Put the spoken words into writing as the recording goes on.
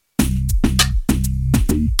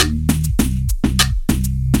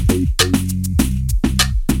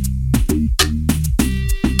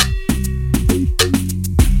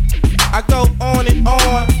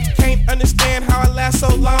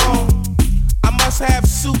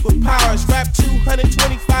powers. Rap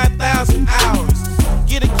 225,000 hours.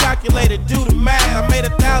 Get a calculator, do the math. I made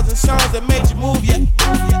 1,000 songs that made you move, yeah.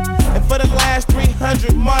 And for the last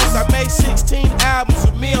 300 months, I made 16 albums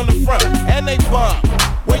with me on the front, and they bump.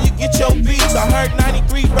 Where you get your beats? I heard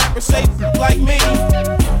 93 rappers say like me.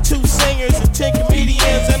 2 singers and 10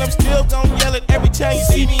 comedians, and I'm still gon' yell it every time you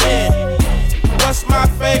see me in. What's my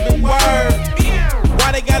favorite word?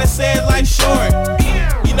 Why they gotta say it like short?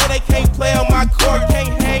 You know they can't play on my court,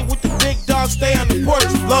 can't hang with the big dogs, stay on the porch.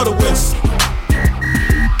 Blow the whistle.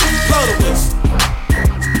 Blow the whistle.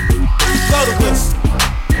 Blow the whistle.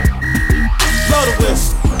 Blow the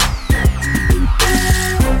whistle.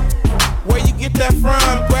 Where you get that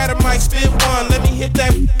from? Grab a mic, spit one. Let me hit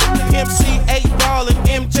that Pimp C, 8 Ball and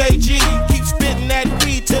MJG. Keep spitting that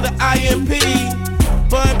P to the IMP.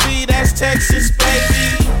 Bun B, that's Texas,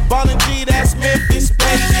 baby. Ballin' G, that's Memphis,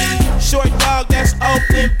 baby. Short Dog, that's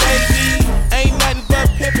Oakland, baby. Ain't nothing but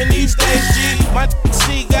pimpin' these days, G. My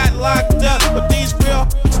C got locked up, but these real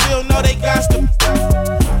still know they got to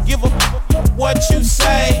give a what you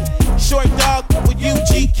say. Short Dog with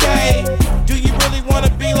UGK. Do you really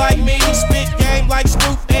wanna be like me? Spit game like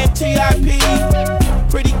Snoop and T.I.P.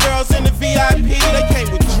 Pretty girls in the VIP, they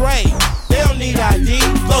came with Dre. They don't need ID.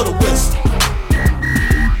 Blow the whistle.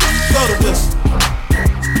 Blow the whistle.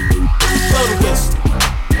 Blow the whistle.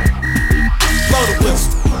 Blow the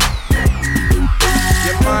whistle.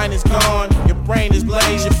 Your mind is gone, your brain is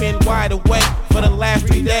glazed. You've been wide awake for the last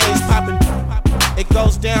 3 days. Popping, it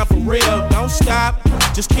goes down for real. Don't stop,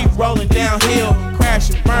 just keep rolling downhill. Crash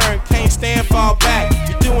and burn, can't stand, fall back.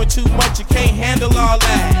 You're doing too much, you can't handle all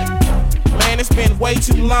that. Man, it's been way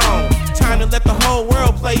too long. Time to let the whole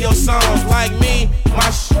world play your songs. Like me, my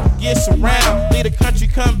gets around. Leave the country,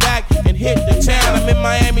 come back and hit the town. I'm in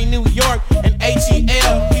Miami, New York, and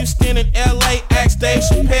ATL. Houston and LA, ask Dave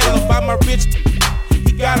Chappelle about my rich.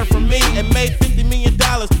 He got it from me and made $50 million.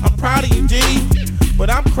 I'm proud of you, D. But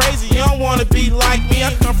I'm crazy, you don't wanna be like me.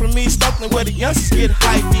 I come from East Oakland where the youngsters get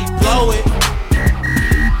hypey. Blow it.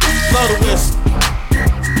 Blow the whistle.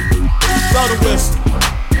 Blow the whistle.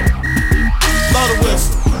 Blow the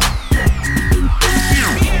whistle.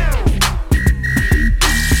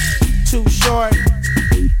 Too short.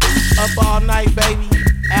 Up all night, baby.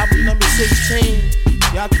 Album number 16.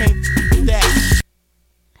 Y'all can't do that.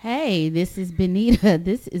 Hey, this is Benita.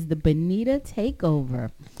 This is the Benita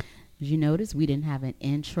Takeover. Did you notice we didn't have an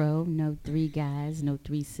intro? No 3 guys, no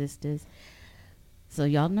 3 sisters. So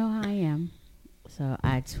y'all know how I am. So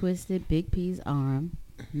I twisted Big P's arm,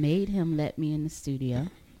 made him let me in the studio,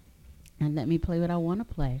 and let me play what I want to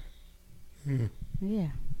play. Yeah.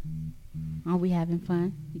 Are we having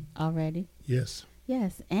fun already? Yes.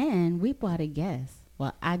 Yes, and we brought a guest.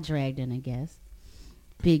 Well, I dragged in a guest.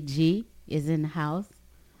 Big G is in the house.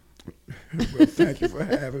 Well, thank you for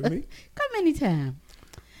having me. Come anytime.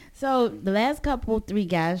 So the last couple 3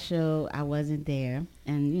 guys show, I wasn't there,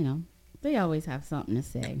 and you know they always have something to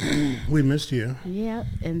say. We missed you. Yeah,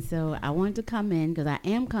 and so I wanted to come in because I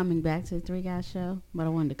am coming back to the 3 guys show, but I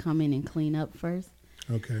wanted to come in and clean up first.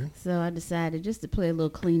 Okay. So I decided just to play a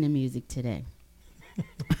little cleaning music today.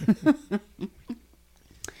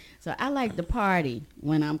 So I like to party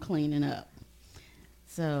when I'm cleaning up.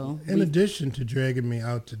 So in addition to dragging me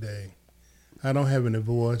out today, I don't have any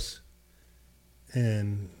voice,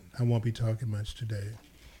 and I won't be talking much today.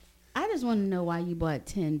 I just want to know why you bought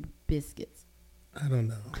 10 biscuits. I don't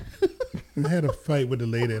know. I had a fight with the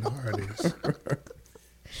lady at Hardee's.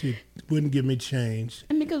 She wouldn't give me change.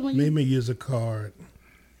 And because when made me use a card.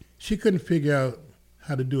 She couldn't figure out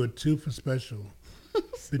how to do a 2 for special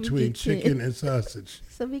between chicken and sausage.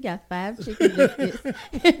 So we got 5 chicken biscuits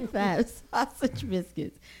and 5 sausage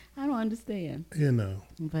biscuits. I don't understand. You know.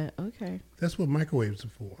 But okay. That's what microwaves are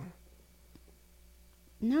for.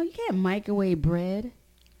 No, you can't microwave bread.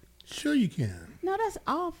 Sure you can. No, that's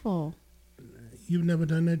awful. You've never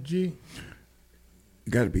done that, G?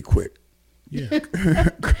 You got to be quick. Yeah.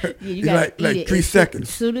 You got like 3 seconds.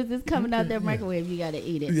 As soon as it's coming out that microwave, you got to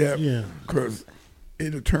eat it. Yeah. Because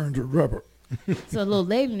it'll turn to rubber. So a little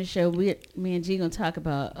later in the show, me and G gonna talk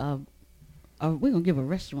about. We're gonna give a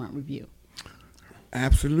restaurant review.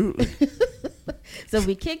 Absolutely. So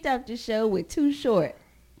we kicked off the show with Too Short.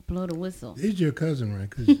 Blow the whistle. He's your cousin, right?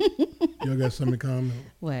 Because y'all got something in common.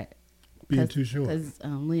 What? Being too short. Because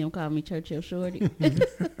Liam called me Churchill Shorty.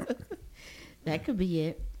 That could be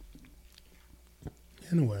it.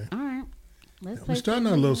 Anyway. All right. Let's play. We're starting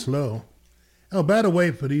out a little slow. Oh, by the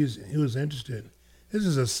way, for these who's interested, this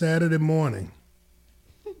is a Saturday morning.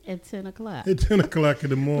 At 10 o'clock. At 10 o'clock in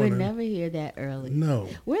the morning. We're never here that early. No.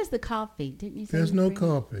 Where's the coffee? Didn't you say there's no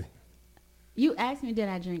coffee? You asked me, did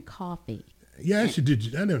I drink coffee? Yeah, actually, did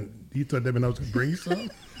you? I didn't. You thought that meant I was gonna bring you some?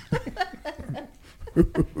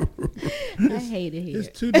 I hate it here.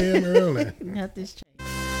 It's too damn early. Not this change.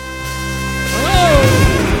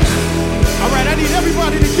 All right, I need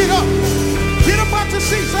everybody to get up. Get up out your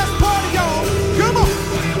seats. Let's party, y'all. Come on.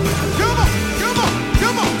 Come on. Come on.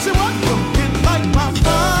 Come on. See what? Looking like my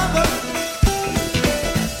father.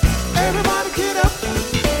 Everybody get up.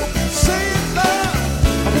 Say it loud.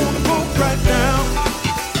 I want to move right now.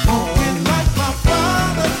 Looking like my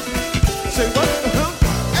father. Say what?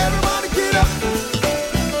 Everybody get up.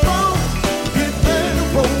 Boom. Get ready to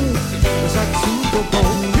roll. It's like Super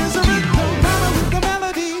Bowl. Here's a rhythm, mama with the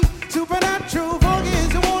melody. Supernatural, funky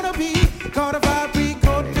as you wanna be. Caught a vibe,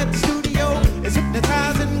 recording at the studio. It's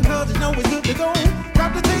hypnotizing, cause you know it's good to go.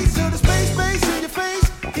 Drop the taste of the space bass in your face.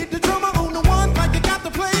 Hit the drummer on the one like you got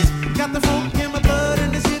the place. Got the funk in my blood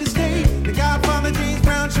and it's here to stay. The Godfather James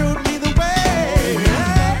Brown showed me the way.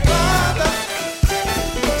 Hey, Father.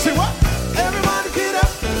 Say what? Everybody get up.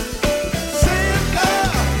 Say it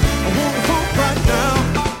loud. I want to funk right now.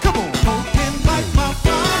 Come on, funkin' like my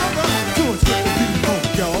father. Doing straight to beat funk,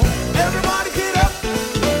 y'all. Everybody get up.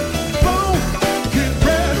 Boom. Get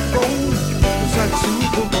ready to roll. It's like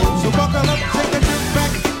Super Bowl. So buckle up, take a trip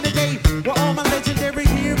back in the day where all my legendary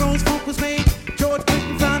heroes funk was made. George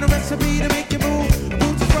couldn't find a recipe to make you move.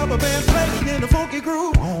 Boots and rubber band playing in a funky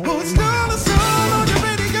groove. Who's still a soul on your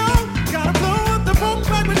radio? Gotta blow up the funk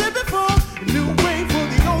like we did before. New way for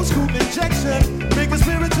the old school injection. Make a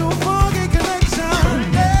spiritual funky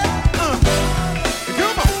connection. Yeah,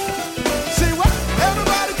 come on. Say what?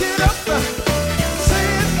 Everybody get up. Say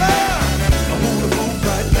it loud. I wanna move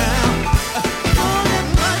right now. Funkin'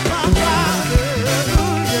 like my father.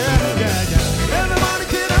 Yeah, yeah, yeah. Everybody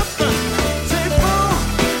get up. Say boom.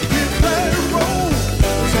 Get ready to roll.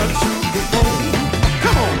 It's like Super Bowl.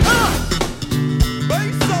 Come on,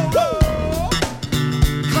 bass solo.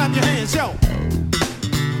 Clap your hands, yo.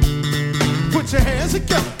 Put your hands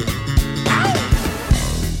together. Ow!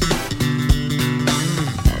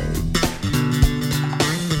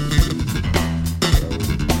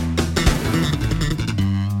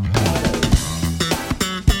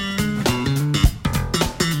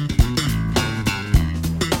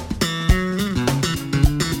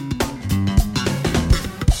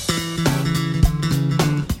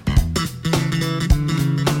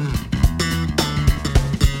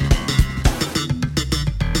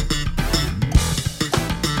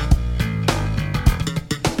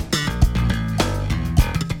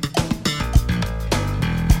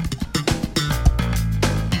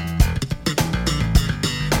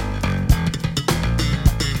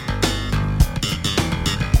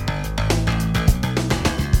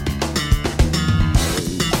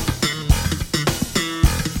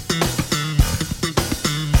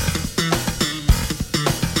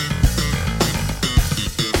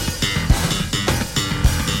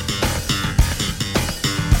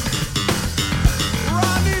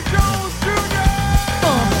 Rodney Jones Jr.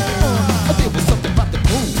 There was something about the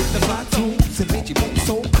groove with the fly tunes that made you move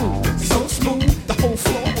so cool, so smooth. The whole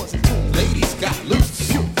floor was in tune. Ladies got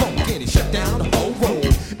loose, you funk and it shut down the whole road.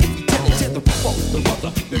 If you tell it to the funk, the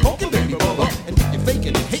mother, they're funkin' baby brother. And if you're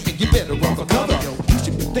faking and hating, you better run for cover. You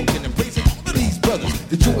should be thinking and praising all of these brothers,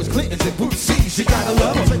 the George Clintons and Bruce C's. You gotta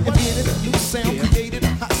love them. And being in a new sound created a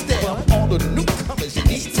hot style. All of the newcomers, you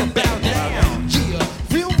need to bow down. Yeah,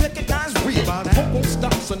 real recognize real. The funk won't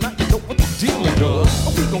stop, so now you know what the deal is.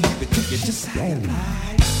 We gon' give it to you just how you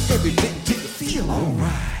like. Every bit till you feel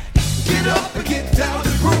alright. Get up and get down the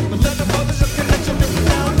groove and let the mothers just connect you make it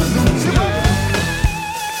down the loop.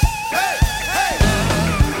 Hey, hey,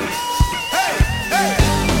 hey, hey,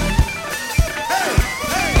 hey,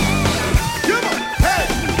 hey. Come on, hey,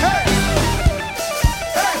 hey,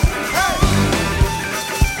 hey, hey,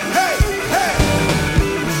 hey, hey,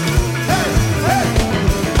 hey, hey.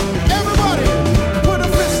 Everybody, put a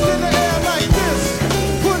fist in the air like this.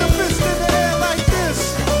 Put a fist in the air like this.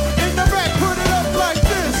 In the back, put it up like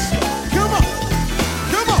this. Come on,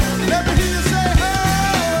 come on. Let me hear you say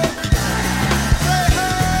hey. Say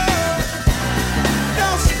hey.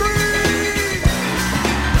 Now scream.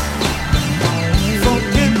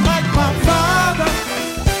 Funkin' like my father.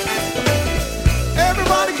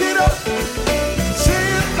 Everybody get up. Say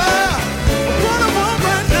it loud. What I want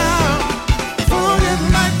right now. Funkin'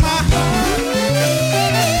 like my father.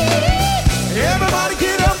 Everybody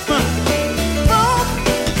get up. Boom.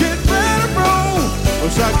 Get ready to roll.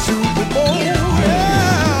 It's like Super Bowl. Yeah.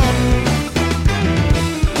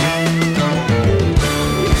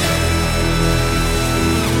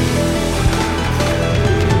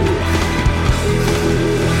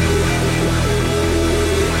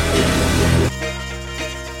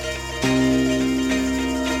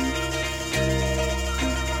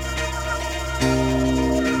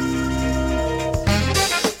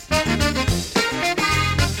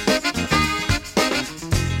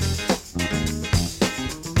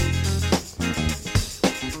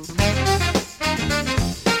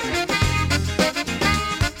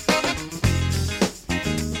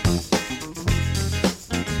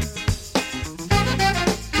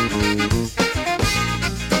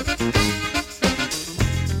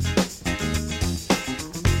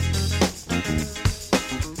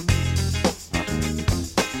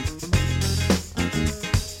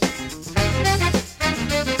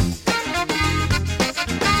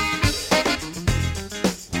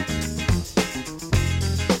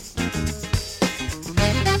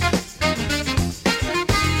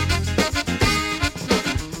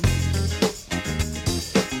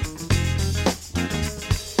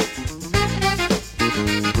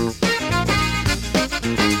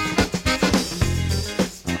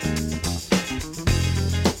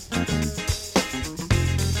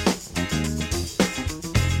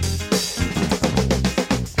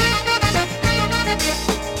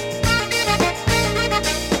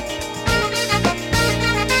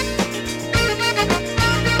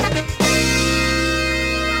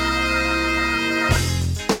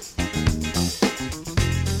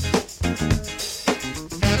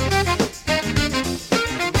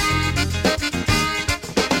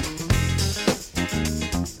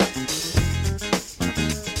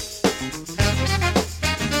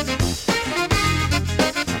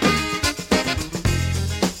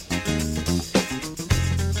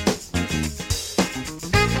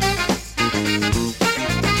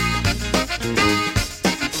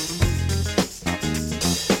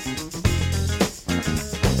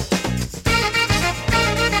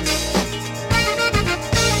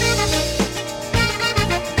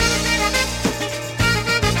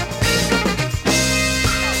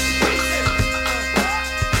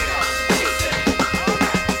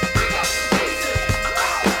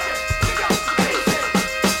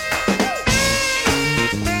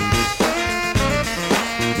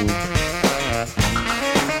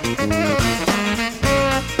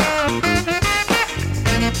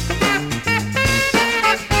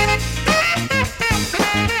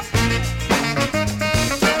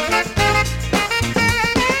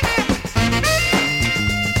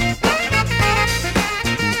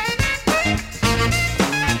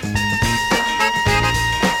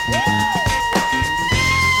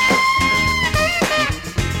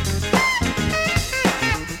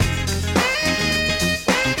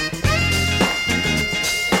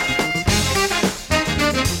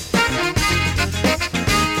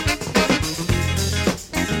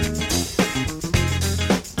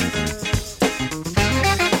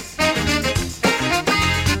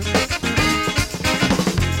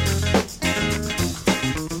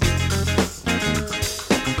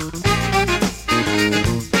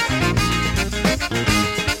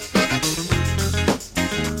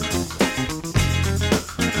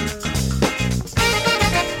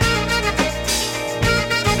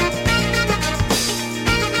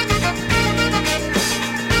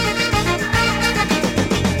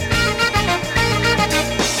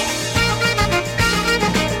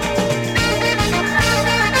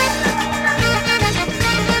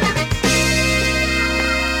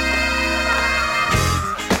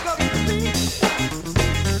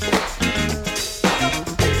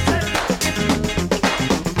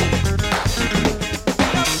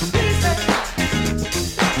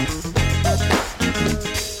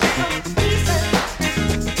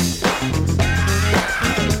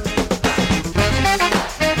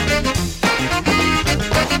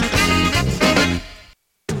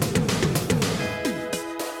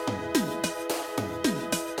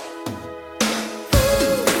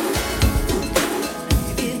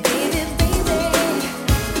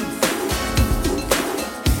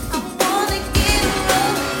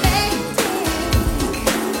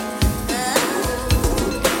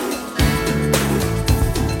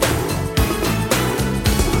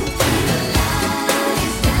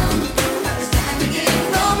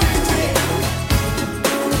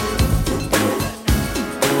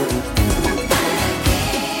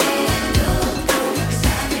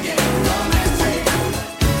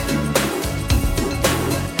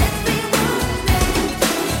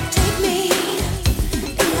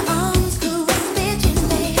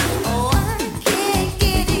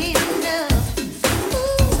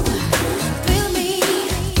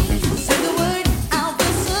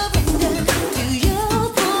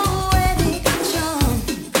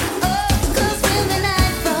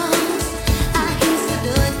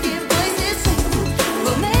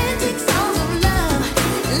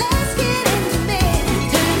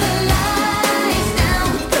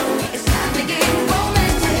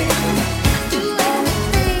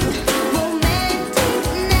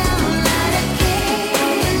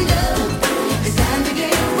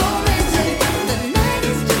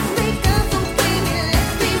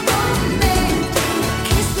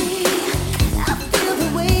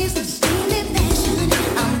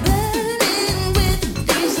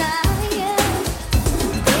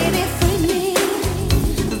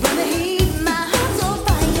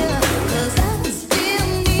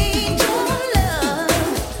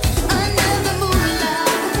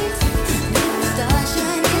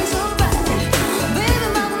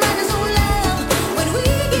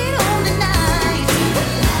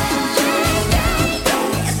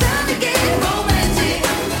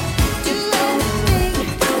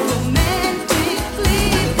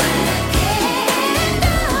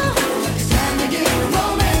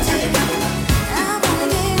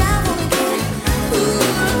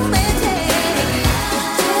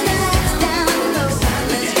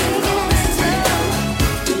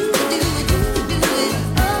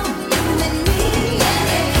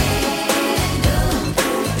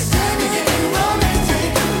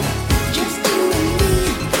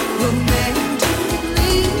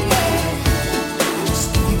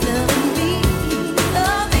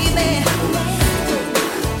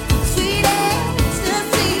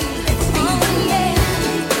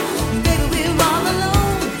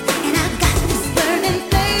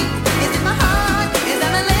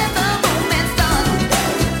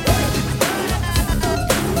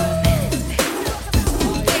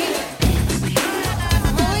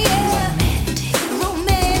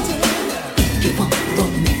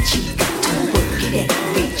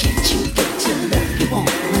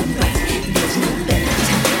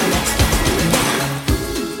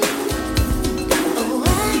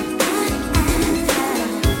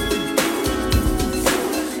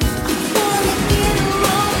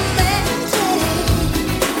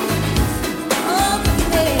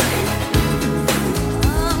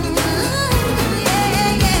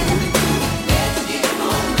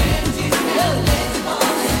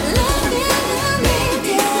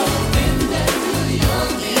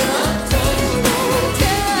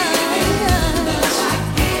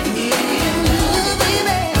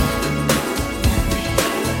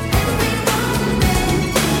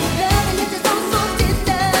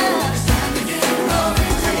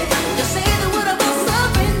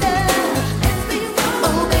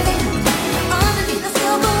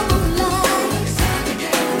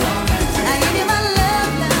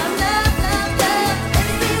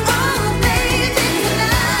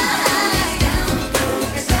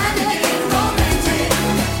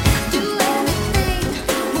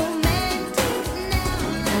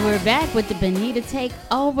 off with the Bonita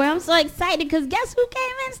Takeover. I'm so excited because guess who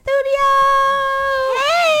came in studio?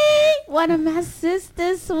 Hey! One of my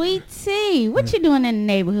sisters, Sweet Tea. What you doing in the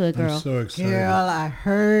neighborhood, girl? I'm so excited. Girl, I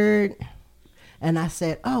heard, and I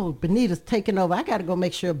said, oh, Bonita's taking over. I got to go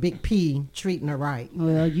make sure Big P treating her right.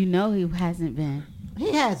 Well, you know he hasn't been.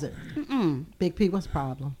 He hasn't. Big P, what's the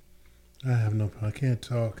problem? I have no problem. I can't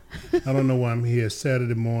talk. I don't know why I'm here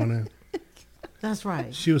Saturday morning. That's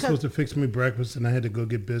right. She was supposed to fix me breakfast, and I had to go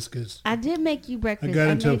get biscuits. I did make you I breakfast. got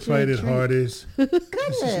into a made you fight at treat. Hardee's.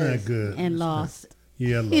 This is not good. And It's lost. not-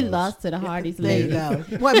 Yeah, He lost to the Hardee's There you lady.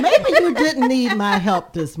 go. Well, maybe you didn't need my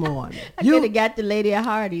help this morning. I could have got the lady at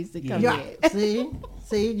Hardee's to come Yeah, in.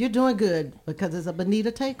 see, you're doing good because it's a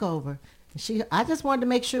Bonita takeover. I just wanted to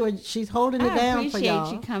make sure she's holding it I down for appreciate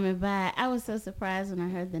y'all. you coming by. I was so surprised when I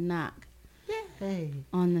heard the knock Hey,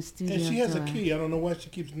 on the studio And she has a door. key. I don't know why she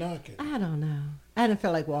keeps knocking. I don't know. I didn't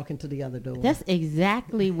feel like walking to the other door. That's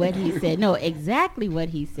exactly what he said. No, exactly what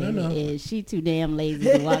he said know. is she too damn lazy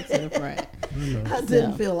to walk to the front. I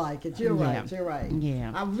didn't feel like it. You're right. Yeah. You're right.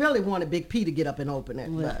 Yeah. I really wanted Big P to get up and open it,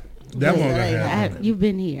 Well, but That won't ain't happen. You've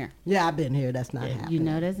been here. Yeah, I've been here. That's not happening. You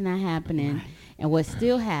know that's not happening. And what's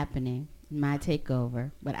still happening, my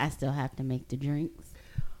takeover, but I still have to make the drinks.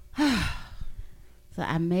 So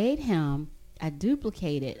I made him, I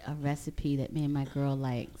duplicated a recipe that me and my girl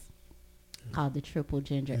likes called the triple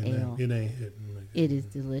ginger ale. It ain't hitting. Like It is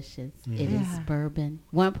delicious. It is Yeah. bourbon.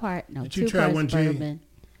 One part, no, Did you 2 try parts one, G? bourbon.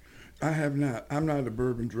 I have not. I'm not a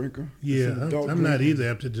bourbon drinker. Yeah, It's an adult I'm not drinker. either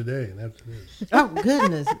after today and after this. Oh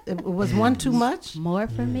goodness, it was one too much. More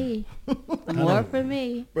for me. More for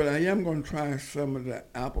me. But I am going to try some of the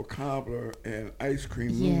apple cobbler and ice cream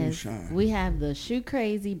Yes, moonshine. we have the Shoe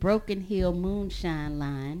Crazy Broken Hill Moonshine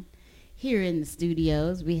line here in the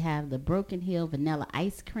studios. We have the Broken Hill Vanilla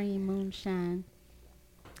Ice Cream Moonshine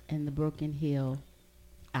and the Broken Hill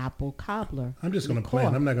Apple Cobbler. I'm just going to liqueur.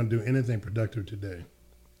 plan. I'm not going to do anything productive today.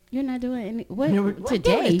 You're not doing any. What What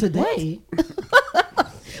today? day is today?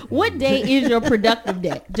 What day is your productive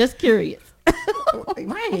day? Just curious.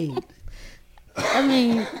 Right. I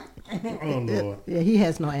mean, Oh, Lord. Yeah, he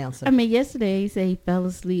has no answer. yesterday he said he fell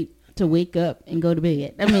asleep to wake up and go to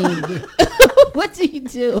bed. I mean, what do you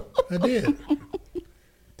do? I did.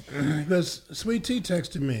 Because Sweet Tea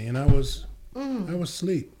texted me, and I was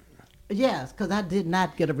asleep. Yes, because I did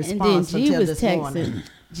not get a And then response G until was this morning. texting.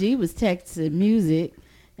 G was texting music,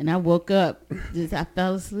 and I woke up. I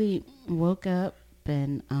fell asleep, woke up,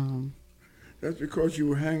 and That's because you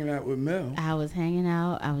were hanging out with Mel. I was hanging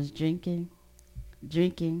out. I was drinking,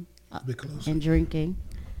 A bit closer. and drinking.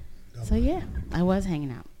 So yeah, I was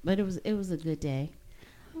hanging out, but it was a good day.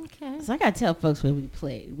 Okay. So I gotta tell folks where we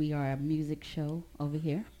played. We are a music show over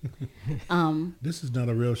here. This is not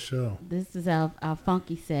a real show. This is our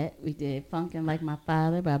funky set. We did "Funkin' Like My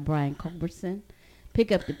Father" by Brian Culbertson,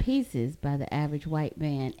 "Pick Up the Pieces" by the Average White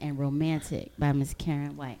Band, and "Romantic" by Miss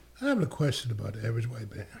Karen White. I have a question about the Average White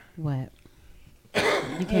Band. What? You I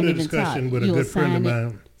had can't a even discussion talk. with a You'll good friend of sign it.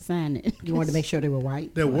 mine Sign it. You wanted to make sure they were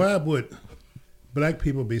white? that why would black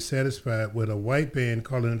people be satisfied with a white band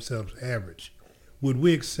calling themselves average? Would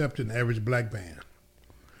we accept an average black band?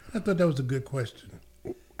 I thought that was a good question.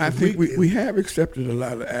 I If think we- we have accepted a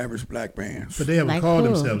lot of average black bands. But they haven't Like called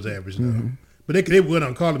who? themselves average, though. But they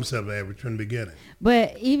wouldn't call themselves average from the beginning.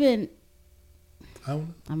 But even I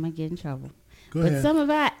don't, I'm gonna get in trouble. go But ahead. some of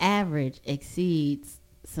our average exceeds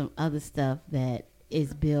some other stuff that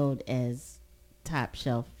is billed as top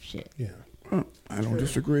shelf shit. Yeah. I don't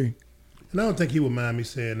disagree. And I don't think he would mind me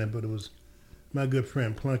saying that, but it was my good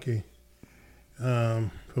friend Plunky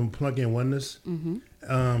from Plunky and Oneness,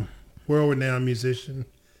 world-renowned musician,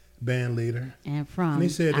 band leader. And from And he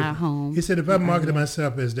said, our home. he said, if I marketed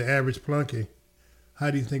myself as the average Plunky, how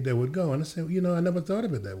do you think that would go? And I said, well, I never thought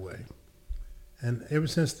of it that way. And ever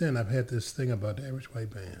since then, I've had this thing about the average white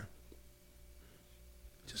band.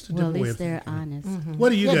 Just a Well, at different way least of they're thinking. honest. What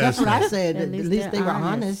do you Yeah, guys that's what I think? said. At At least least they're they were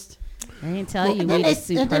honest. honest. They didn't tell you And we then, was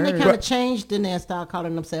and then they superb. kind of changed, didn't they, and started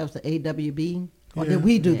calling themselves the AWB? Or Yeah. did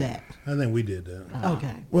we do Yeah. that? I think we did that.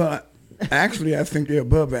 Okay. Well, actually, I think they're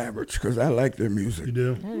above average because I like their music. You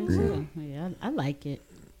do? I do too. Yeah, I like it.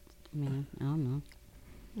 I mean, I don't know.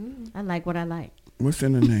 I like what I like. What's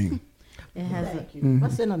in the name? It has Thank you.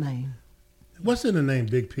 What's in the name? What's in the name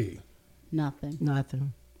Big P? nothing.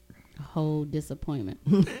 Nothing. A whole disappointment.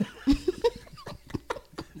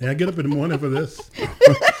 Yeah, I get up in the morning for this.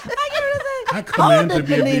 I come in Hold to it,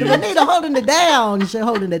 be Benita. abused. Benita holding it down. She's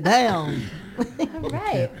holding it down. All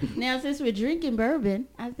right. Now, since we're drinking bourbon,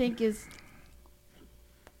 I think it's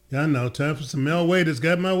Yeah, I know. Time for some Mel Waiters.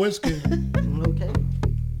 Got my whiskey. Okay.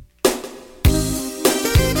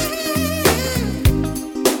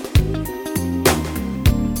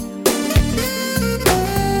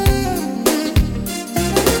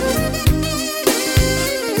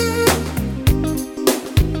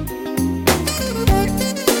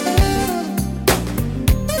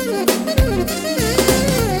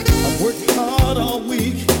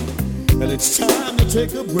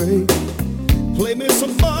 take a break. Play me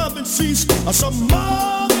some Marvin Cease or some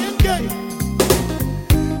Marvin Gaye.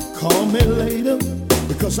 Call me later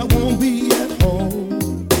because I won't be at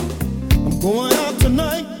home. I'm going out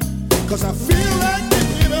tonight because I feel like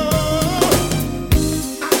getting it on.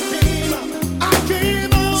 I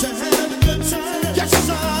came out to have a good time. Yes,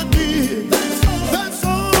 I did. That's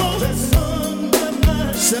all.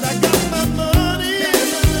 Said I got my money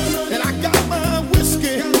and I got my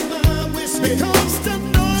whiskey. Because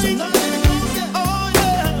tonight, oh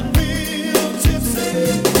yeah, real tipsy.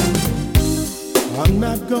 I'm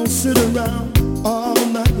not gonna sit around all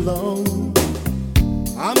night long.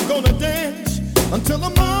 I'm gonna dance until the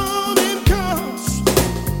morning comes.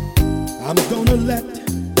 I'm gonna let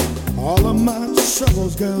all of my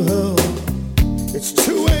troubles go. It's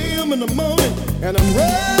 2 a.m. in the morning and I'm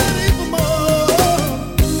ready for more.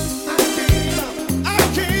 I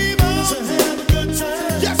came out to have a good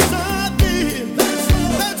time. Yes, I did.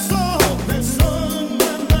 That's all.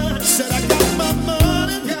 Said I got my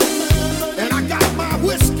money and I got my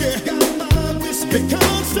whiskey.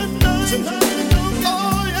 Because tonight,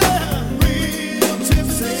 oh yeah, real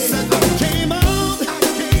tipsy. Said I came out.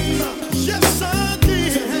 Yes, I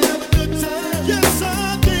did. To have a good time. Yes, I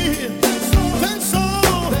did. That's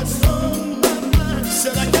all.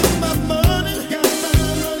 Said I got my money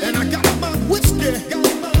and I got my whiskey.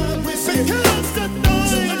 Because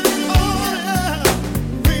tonight, oh yeah,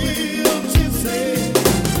 real tipsy.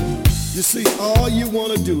 You see, all you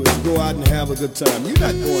want to do is go out and have a good time. You're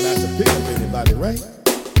not going out to pick up anybody, right?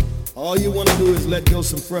 All you want to do is let go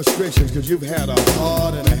some frustrations because you've had a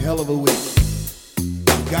hard and a hell of a week.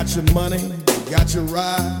 You got your money, you got your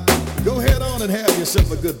ride. Go ahead on and have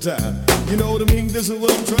yourself a good time. You know what I mean? This is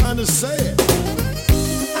what I'm trying to say.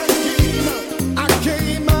 I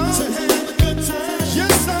came out to have a good time.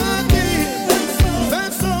 Yes, I did.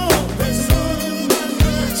 That's all.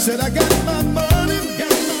 Said I got my money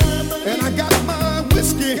and I got my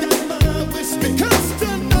whiskey. Because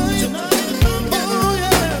tonight, oh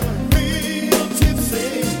yeah, real tipsy.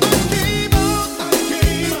 I came out,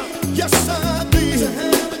 yes I did. To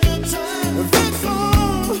have a good time. That's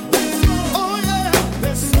all. Oh yeah,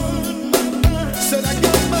 that's all. Said I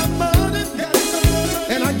got my money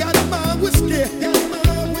and I got my whiskey.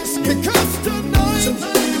 Because tonight,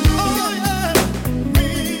 oh yeah,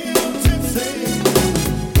 real tipsy.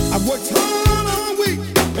 I worked hard all week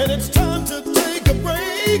and it's time to take a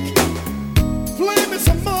break. Play me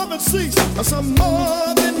some Marvin Cease or some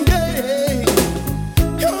Marvin Gaye.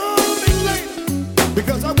 Call me late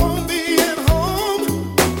because I won't be at home.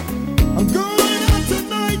 I'm going out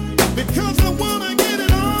tonight because I wanna get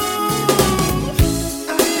it on.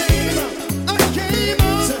 I came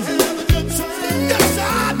out to have a good time. Yes,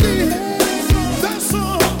 I did. That's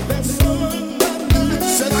all.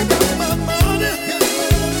 Said I got my money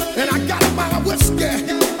and I got my whiskey.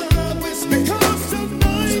 Because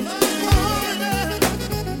tonight, oh yeah,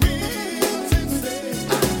 real tipsy.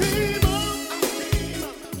 I came out,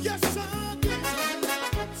 yes I did.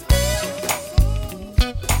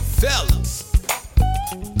 Fellas,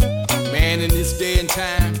 man, in this day and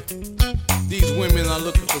time, these women are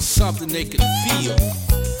looking for something they can feel,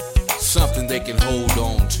 something they can hold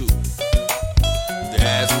on to.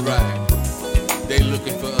 That's right, they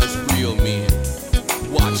looking for us real men.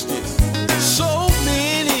 Watch this. So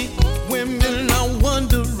many women are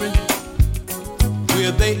wondering,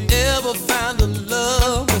 will they ever find a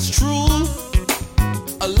love that's true?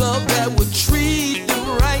 A love that would treat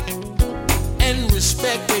them right and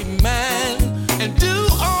respect their mind and do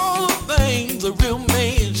all the things a real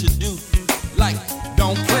man should do. Like,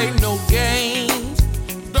 don't play no games,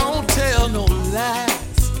 don't tell no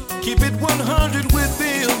lies, keep it 100 with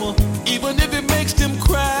them, even if it makes them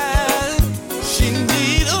cry. She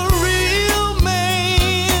need a real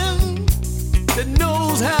man that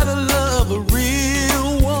knows how to love a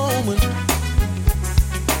real woman.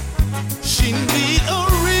 She need a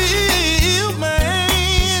real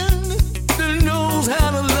man that knows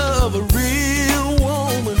how to love a real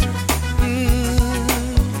woman.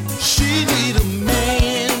 She need a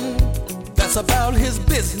man that's about his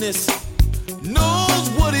business, knows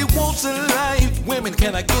what he wants in life. Women,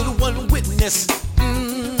 can I get one witness?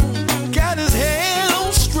 Got his head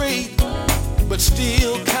on straight, but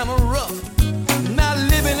still kinda rough. Not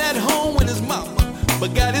living at home with his mama,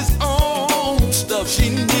 but got his own stuff. She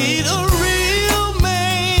need a real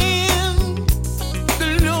man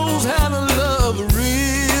that knows how to love a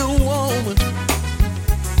real woman.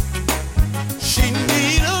 She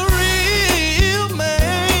need a real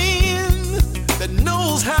man that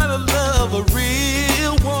knows how to love a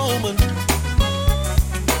real woman.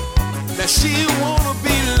 That she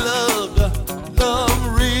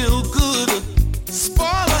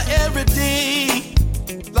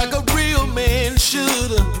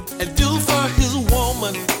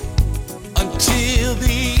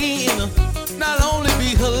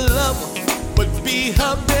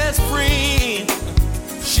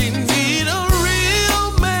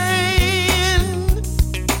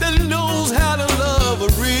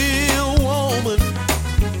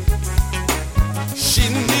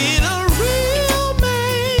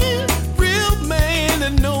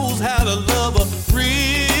how to love a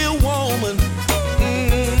real woman.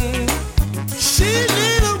 She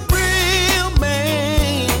need a real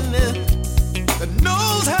man that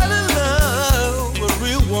knows how to love a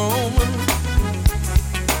real woman.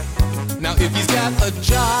 Now if he's got a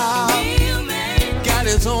job, got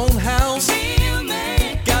his own house,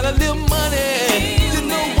 got a little money, you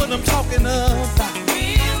know what I'm talking about.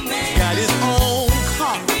 Got his own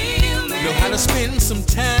car, know how to spend some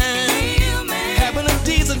time, having a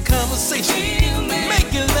decent conversation,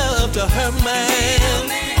 making love to her man.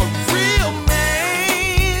 A real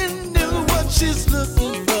man is what she's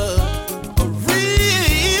looking for. A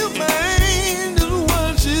real man is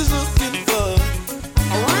what she's looking for.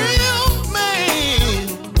 A real man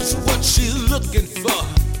is what she's looking for.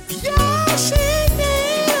 Yeah, she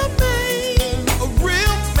need a man, a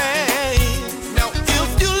real man. Now if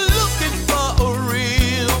you're looking for a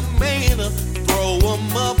real man, throw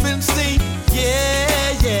him up and see,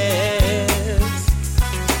 yeah, yes.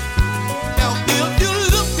 Now if you're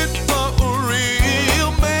looking for a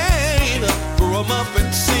real man, throw him up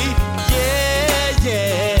and see, yeah,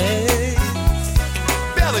 yes.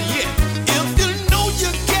 Better yet, if you know you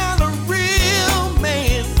got a real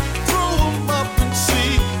man, throw him up and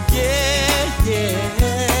see, yeah, yeah.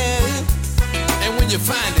 And when you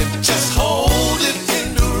find him, just hold him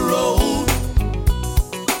in the road,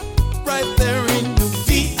 right there in your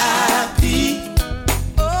VIP.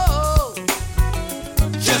 Oh,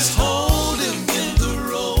 just hold him in the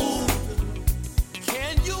road.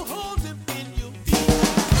 Can you hold him in your VIP?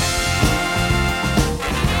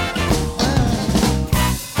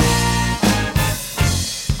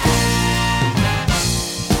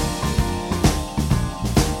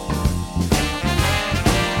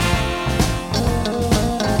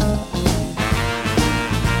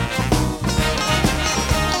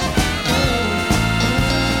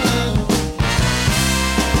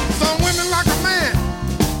 Some women like a man,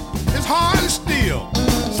 it's hard to steal.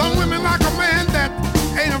 Some women like a man that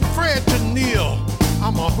ain't afraid to kneel.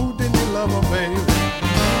 I'm a Houdini lover, baby.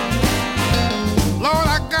 Lord,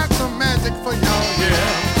 I got some magic for y'all, yeah.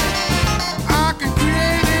 I can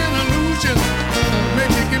create an illusion,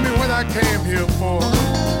 make you give me what I came here for.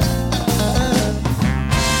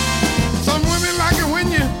 Some women like it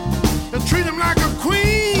when you treat them like a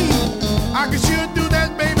queen. I can sure do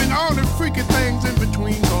that, baby, and all the freaky things in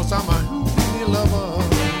between, cause I'm a Houdini lover.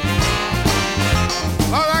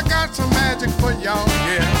 Lord, I got some magic for y'all,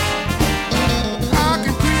 yeah. I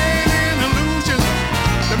can create an illusion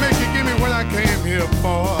to make you give me what I came here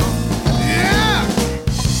for. Yeah!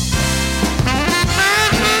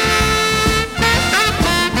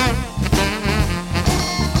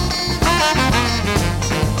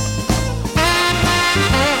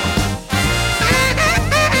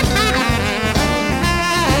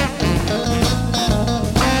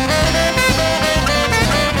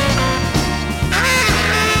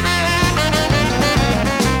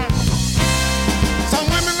 Some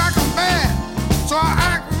women like I'm bad, so I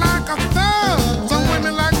act like a thug. Some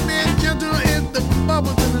women like being gentle in the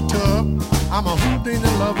bubbles in the tub. I'm a Houdini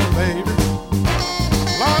lover, baby.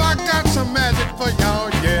 Lord, I got some magic for y'all,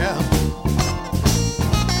 yeah.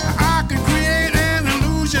 I can create an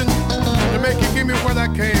illusion to make you give me what I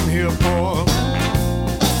came here for.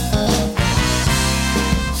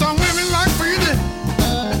 Some women like for you to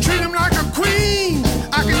treat them like a queen.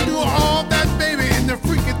 I can do all that, baby, and the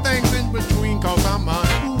freaky things in between, cause I'm a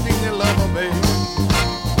Houdini lover, baby.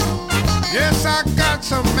 Yes, I got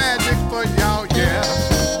some magic for y'all, yeah.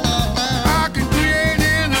 I can create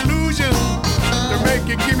an illusion to make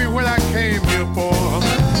you give me what I came here for.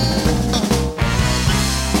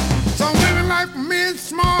 Some women like me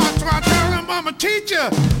smart, so I tell them I'm a teacher.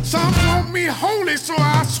 Some want me holy, so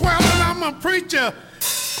I swear that I'm a preacher.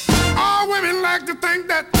 All women like to think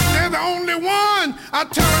that they're the only one. I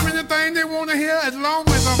tell them anything they want to hear as long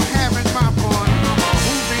as I'm having my fun. I'm a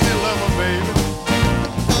Houdini lover, baby.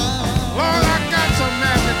 Lord, I got some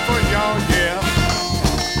magic for y'all, yeah.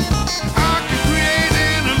 I can create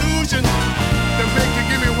an illusion to make you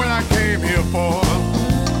give me what I came here for.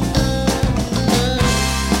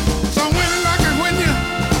 Some women like it when you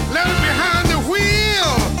let them behind the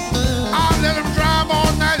wheel. I'll let them drive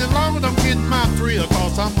all night as long as I'm getting my thrill,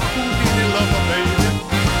 cause I'm a Houdini lover, baby.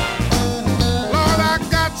 Lord, I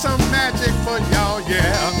got some magic for y'all,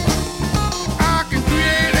 yeah. I can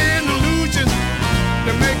create an illusion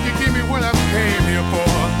to make you give me what I came here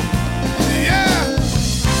for. Yeah.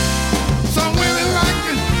 Some women like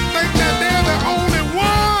to think that they're the only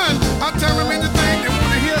one. I tell them anything they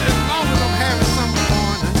want to hear as long as I'm having some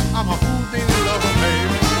fun. I'm a Houdini lover,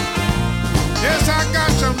 baby. Yes, I got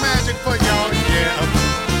some magic for y'all, yeah.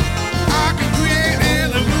 I can create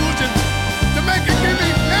an illusion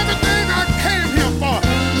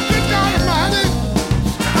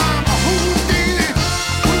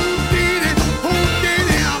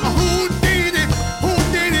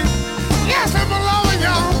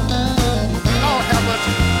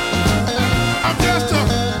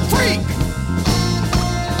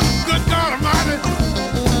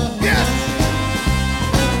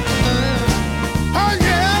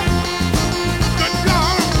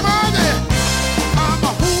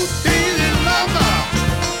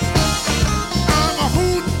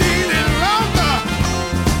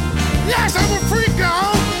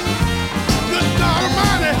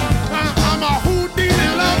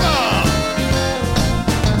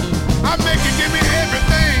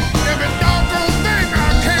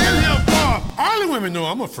women know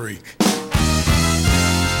I'm a freak.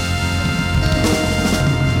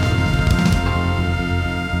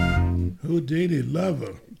 Houdini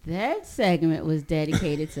Lover. That segment was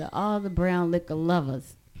dedicated to all the brown liquor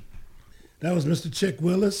lovers. That was Mr. Chick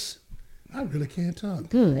Willis. I really can't talk.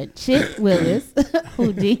 Good. Chick Willis,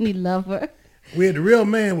 Houdini Lover. We had the Real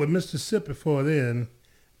Man with Mississippi before then.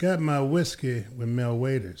 Got My Whiskey with Mel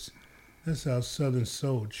Waiters. That's our Southern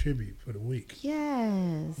Soul tribute for the week.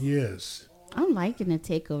 Yes. Yes. I'm liking the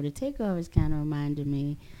takeover. The takeover is kind of reminded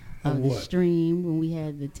me of Of the what? stream when we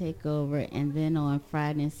had the takeover, and then on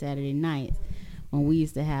Friday and Saturday nights when we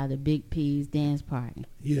used to have the Big P's dance party.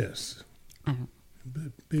 Yes. Uh,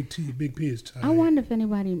 Big P is tired. I wonder if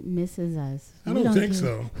anybody misses us. I We don't think get-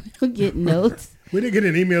 so. We don't get notes. We didn't get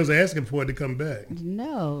any emails asking for it to come back.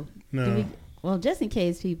 No. No. Do well, just in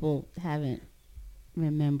case people haven't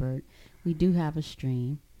remembered, we do have a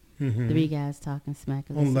stream. Mhm. Three Guys Talking Smack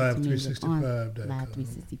On Listen to Live Music on 365.com. Live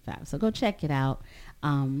 365. So go check it out.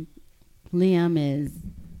 Liam is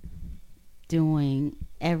doing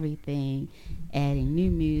everything, adding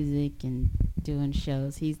new music and doing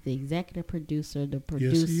shows. He's the executive producer, the Yes, he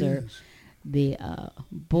producer, is. the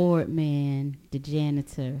board man, the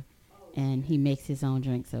janitor, and he makes his own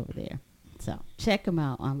drinks over there. So check him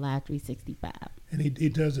out on Live 365. And he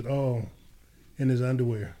does it all in his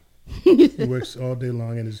underwear. He works all day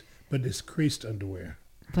long in his, but it's creased underwear.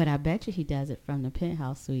 But I bet you he does it from the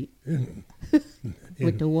penthouse suite And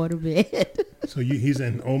with the waterbed. so he's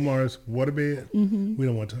in Omar's waterbed? Mhm. We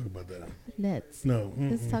don't want to talk about that. Let's No.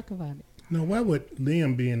 let's mm-mm. talk about it. No, why would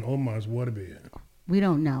Liam be in Omar's waterbed? We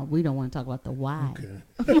don't know. We don't want to talk about the why.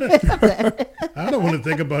 Okay. I don't want to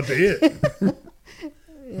think about the it.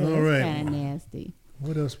 All right. Kind of nasty.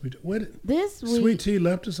 What else we do? What? This week, Sweet Tea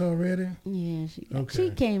left us already? yeah, she Okay.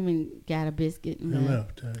 came and got a biscuit and And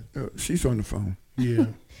left. left. She's on the phone. Yeah.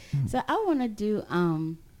 So I want to do.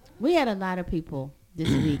 We had a lot of people this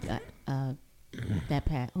week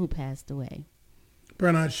who passed away.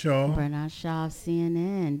 Bernard Shaw. Bernard Shaw of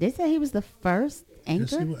CNN. They said he was the first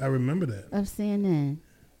Yes, anchor I remember that. of CNN.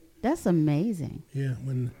 That's amazing. Yeah,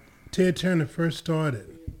 when Ted Turner first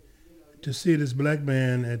started, to see this black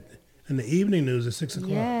man in the evening news at 6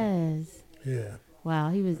 o'clock. Yes. Yeah. Wow,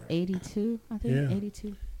 he was 82, I think. Yeah.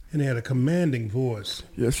 82. And he had a commanding voice.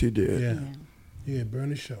 Yes, he did. Yeah. Yeah,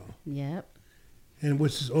 Bernard Shaw. Yep. And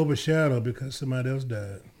which is overshadowed because somebody else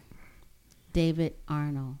died. David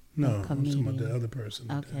Arnold. No, a I'm talking about comedian. the other person.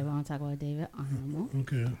 that Okay, we're going to talk about David Arnold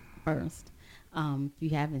Okay. first. If you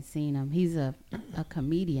haven't seen him, he's a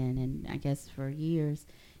comedian, and I guess for years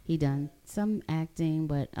he done some acting,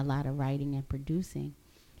 but a lot of writing and producing.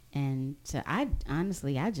 And so I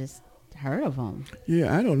just heard of him.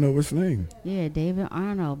 Yeah, I don't know his name. Yeah, David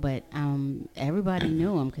Arnold, but everybody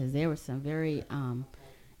knew him because there were some very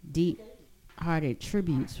deep-hearted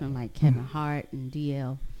tributes from like Kevin Hart and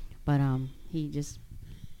DL. But he just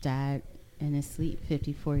died in his sleep,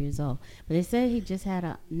 54 years old. But they said he just had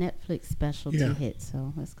a Netflix special Yeah. to hit,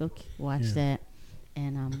 so let's go watch Yeah. that.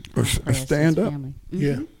 And A prayers to his stand-up? family.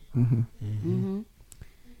 Yeah. Mm-hmm. Mm-hmm.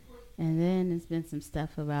 And then there's been some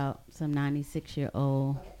stuff about some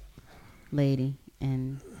 96-year-old lady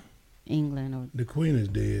in England. Or The Queen is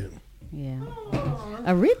dead. yeah,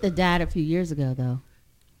 Aretha died a few years ago, though.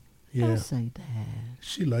 Yeah. Don't say that.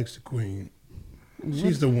 She likes the Queen.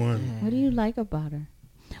 She's the one. What do you like about her?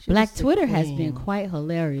 She Black was the Twitter has been queen. quite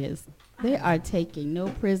hilarious. They are taking no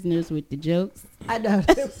prisoners with the jokes. I know.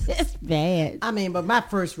 It's bad. I mean, but my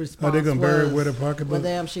first response Are they going to bury her was, with her pocketbook? well,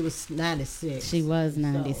 damn, she was 96. She was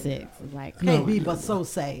 96. Like, Can't be but so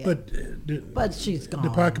sad. But she's gone.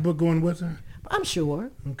 the pocketbook going with her? I'm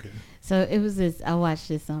sure. Okay. so it was this. I watched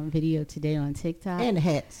this video today on TikTok. And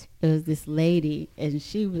hats. It was this lady, and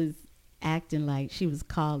she was acting like she was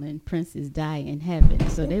calling Princess Di in heaven.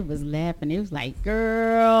 So they was laughing. It was like,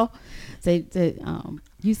 girl,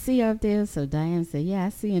 you see her up there? So Diana said, yeah, I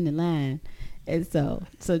see in the line. And so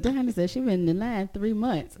Diana said she been in the line 3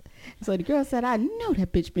 months. So the girl said, I know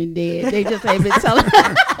that bitch been dead. They just ain't been telling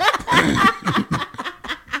her.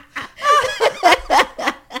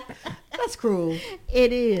 That's cruel.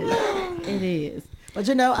 It is. It is. But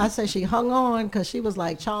you know, I say she hung on because she was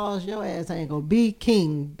like, Charles, your ass ain't going to be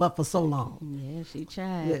king but for so long. Yeah, she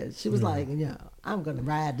tried. Yeah, she was like, yeah, I'm going to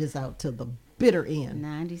ride this out to the bitter end.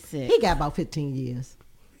 96. He got about 15 years.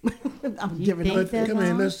 I'm You giving think him. But, that I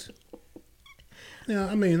mean, long?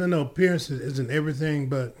 I mean, I know appearance isn't everything,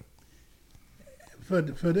 but for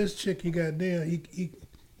this chick he got there,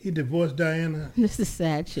 he divorced Diana. This is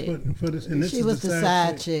sad shit. For this, and this She is was the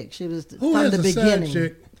side chick. chick. She was Who from is the the beginning. side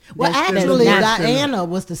chick? Well, That's actually, not Diana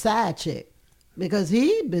was the side chick because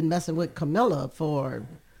he'd been messing with Camilla for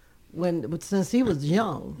since he was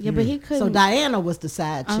young. Yeah, but he couldn't. So Diana was the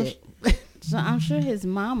side chick. So I'm sure his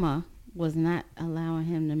mama was not allowing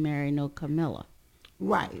him to marry no Camilla.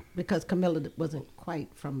 Right, because Camilla wasn't quite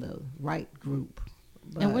from the right group.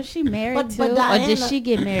 But, And was she married but to, or Diana- did she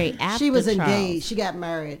get married after she was Charles? engaged. She got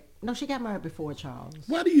married. No, she got married before Charles.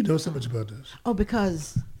 Why do you know so much about this? Oh,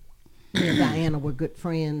 because me and Diana were good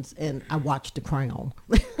friends, and I watched The Crown.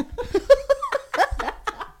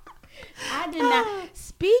 I did not.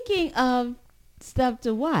 Speaking of stuff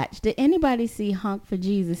to watch, did anybody see Honk for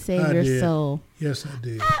Jesus Save I Your did. Soul? Yes, I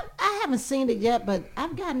did. I haven't seen it yet, but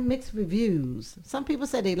I've gotten mixed reviews. Some people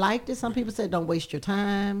said they liked it. Some people said don't waste your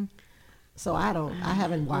time. So I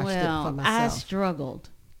haven't watched it for I myself. struggled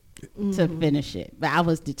to finish it, but I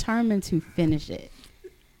was determined to finish it.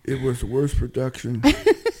 It was the worst production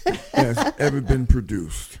that's ever been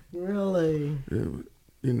produced. Really?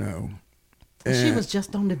 You know. She And, was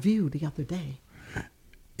just on The View the other day.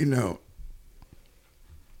 you know,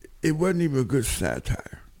 it wasn't even a good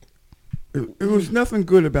satire. It was nothing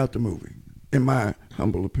good about the movie, in my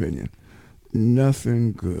humble opinion.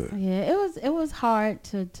 Nothing good. Yeah, it was hard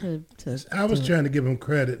to I was do. trying to give them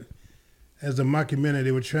credit. As a mockumentary,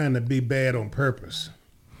 they were trying to be bad on purpose.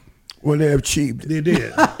 Well, they achieved it. They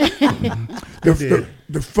did.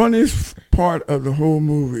 The funniest part of the whole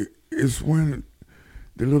movie is when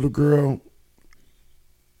the little girl,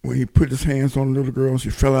 when he put his hands on the little girl and she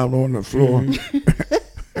fell out on the floor.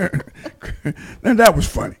 And that was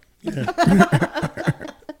funny.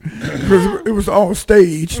 Because it was all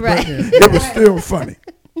staged, Right. but it was still funny.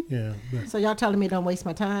 Yeah. But So y'all telling me don't waste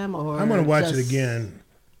my time, or I'm going to watch it just- again.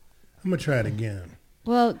 I'm going to try it again.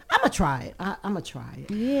 Well, I'm gonna try it. I'm gonna try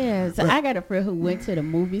it. yeah. So I got a friend who went to the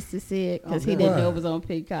movies to see it because he didn't know it was on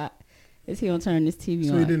Peacock. Because he don't turn his TV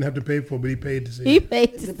So on. he didn't have to pay for it, but he paid to see He it.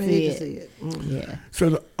 paid to To see pay it. to see it. Mm. Yeah. So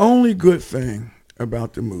the only good thing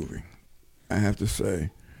about the movie, I have to say,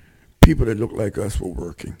 people that look like us were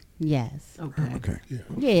working. Yes. Okay. Okay.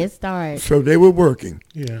 Yeah, it starred. So they were working.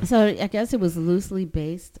 Yeah. So I guess it was loosely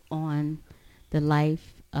based on the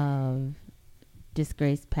life of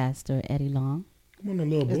disgraced pastor Eddie Long. One of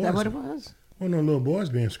the little boys. Is that what it was? One of the little boys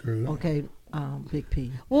being screwed. Okay. Big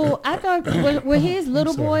P. Well, I thought were his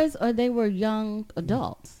little sorry. boys or they were young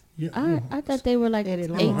adults. Yeah. I thought they were like Eddie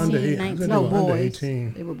 18, Long. Under eight- 19. No, No, under boys.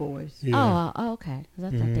 18. They were boys. Yeah. Oh, okay. 'Cause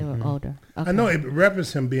I thought they were older. Okay. I know it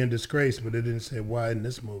referenced him being disgraced, but it didn't say why in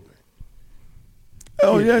this movie.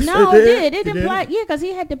 Oh, yes, No, they it did. did. It It implied, yeah, because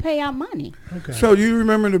he had to pay out money. Okay. So you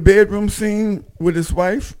remember the bedroom scene with his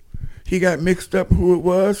wife? He got mixed up who it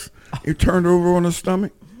was. He turned over on her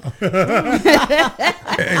stomach.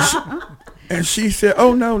 and she said,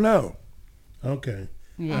 "Oh, no." Okay.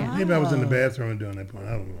 Yeah. Maybe I was in the bathroom during that point.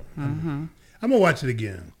 I don't know. I'm going to watch it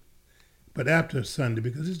again. But after Sunday,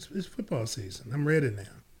 because it's football season. I'm ready now.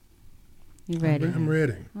 You ready? I'm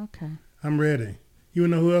ready. Okay. I'm ready. You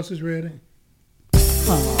know who else is ready?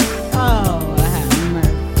 Oh, I have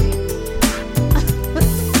mercy.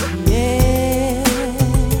 Yeah,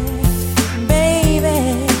 baby.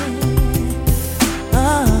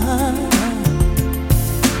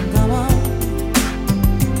 Come on.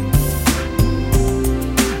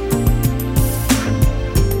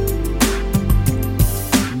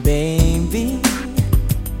 Baby,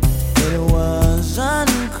 it was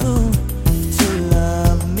uncool to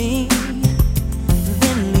love me,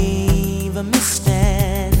 then leave me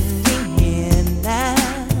standing here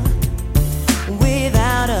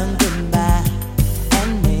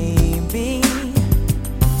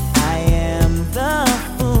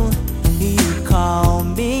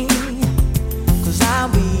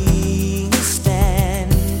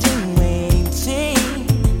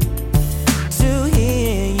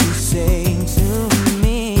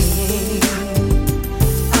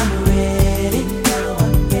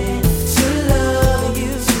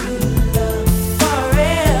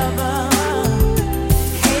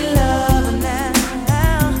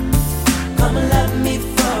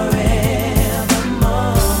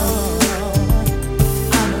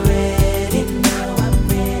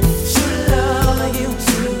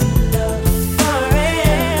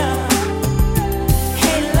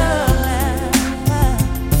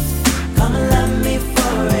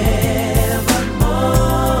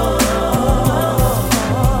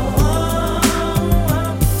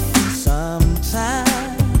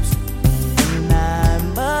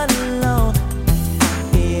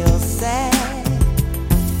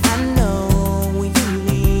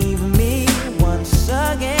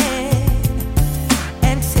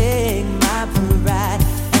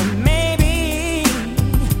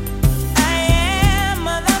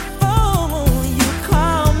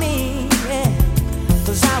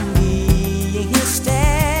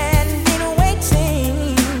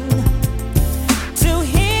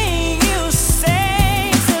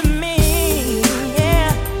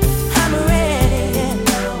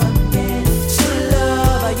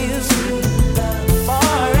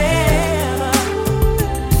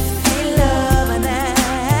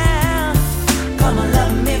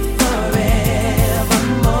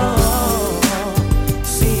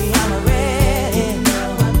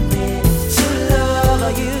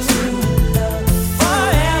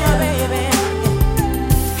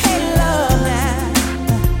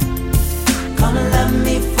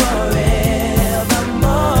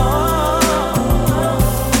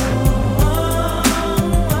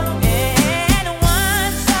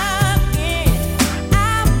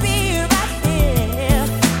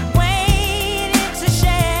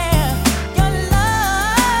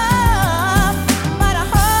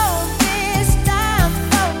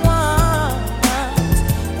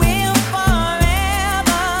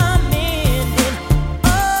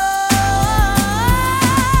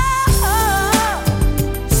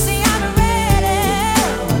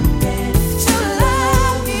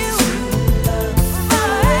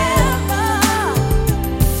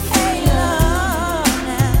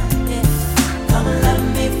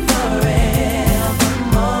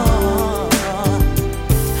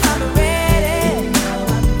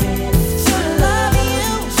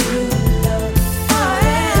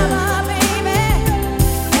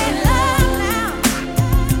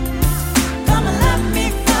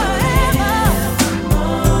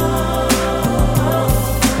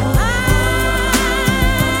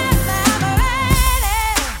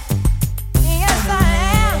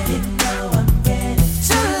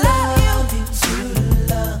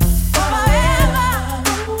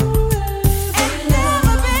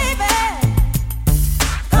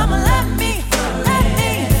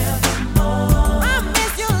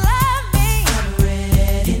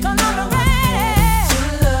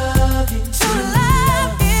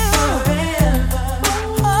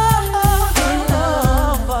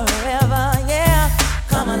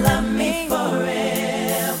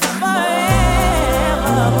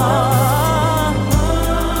No,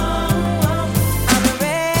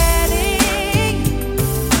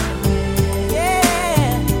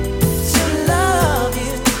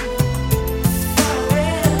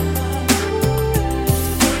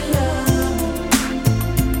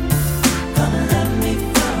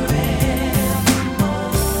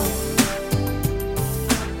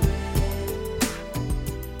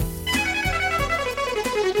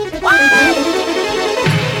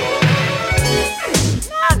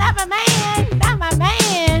 not my man. Not my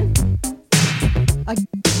man.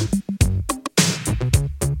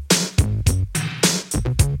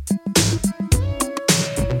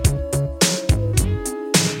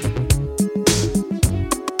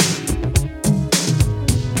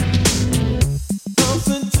 Toss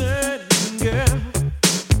and turn, girl.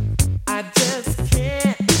 I just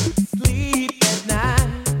can't sleep at night.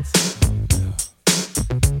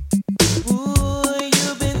 Ooh,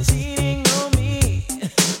 you've been cheating on me.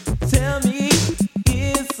 Tell me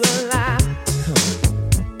it's a lie.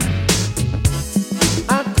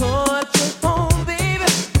 I called you home, baby,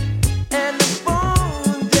 and the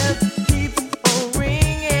phone just keeps on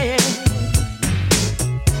ringing.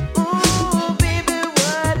 Ooh, baby,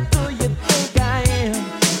 what do you think I am?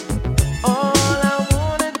 All I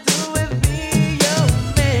wanna do is be your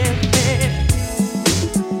man.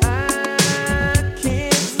 I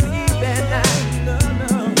can't sleep at night,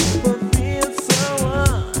 but feel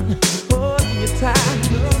someone holding you tight.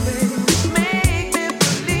 Make me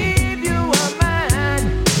believe you are mine,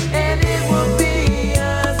 and it will be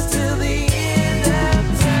us till the end of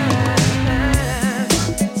time.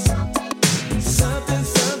 Something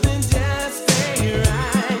just ain't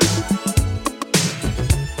right.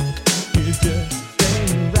 It just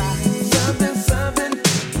ain't right.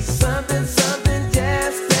 Something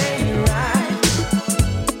just ain't right.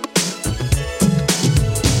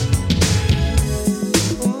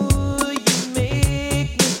 Ooh, you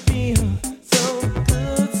make me feel so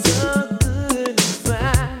good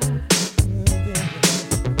inside.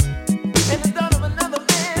 And the thought of another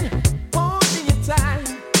man holding you tight,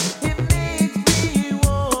 it makes me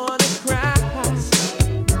wanna cry.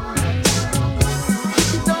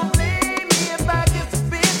 Don't blame me if I get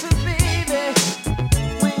suspicious, baby,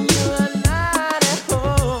 when you're not at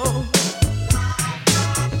home.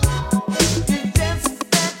 It's just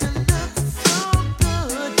that you look so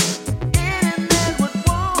good, any man would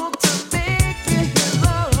want to make you his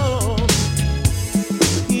own.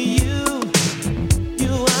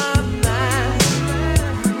 You are mine,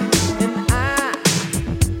 and I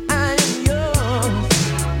am yours.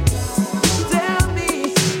 Tell me,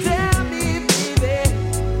 baby,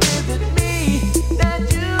 is it me that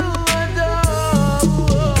you adore?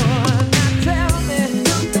 Now tell me,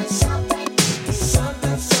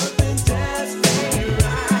 something just ain't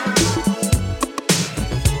right.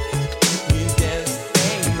 You just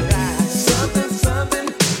ain't right. Something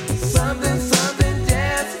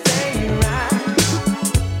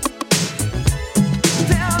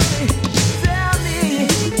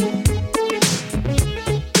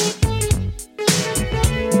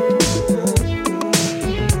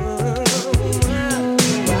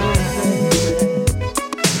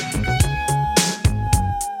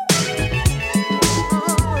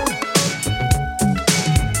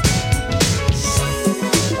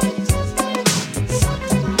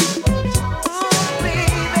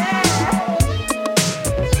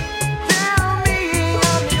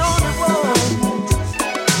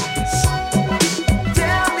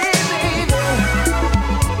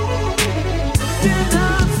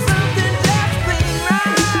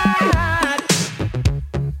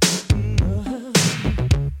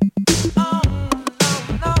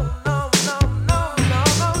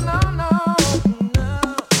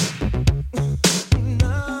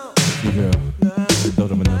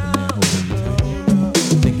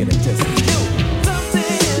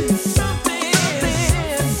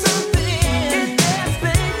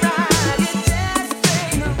just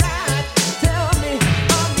ain't right. Tell me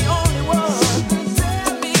I'm the only one.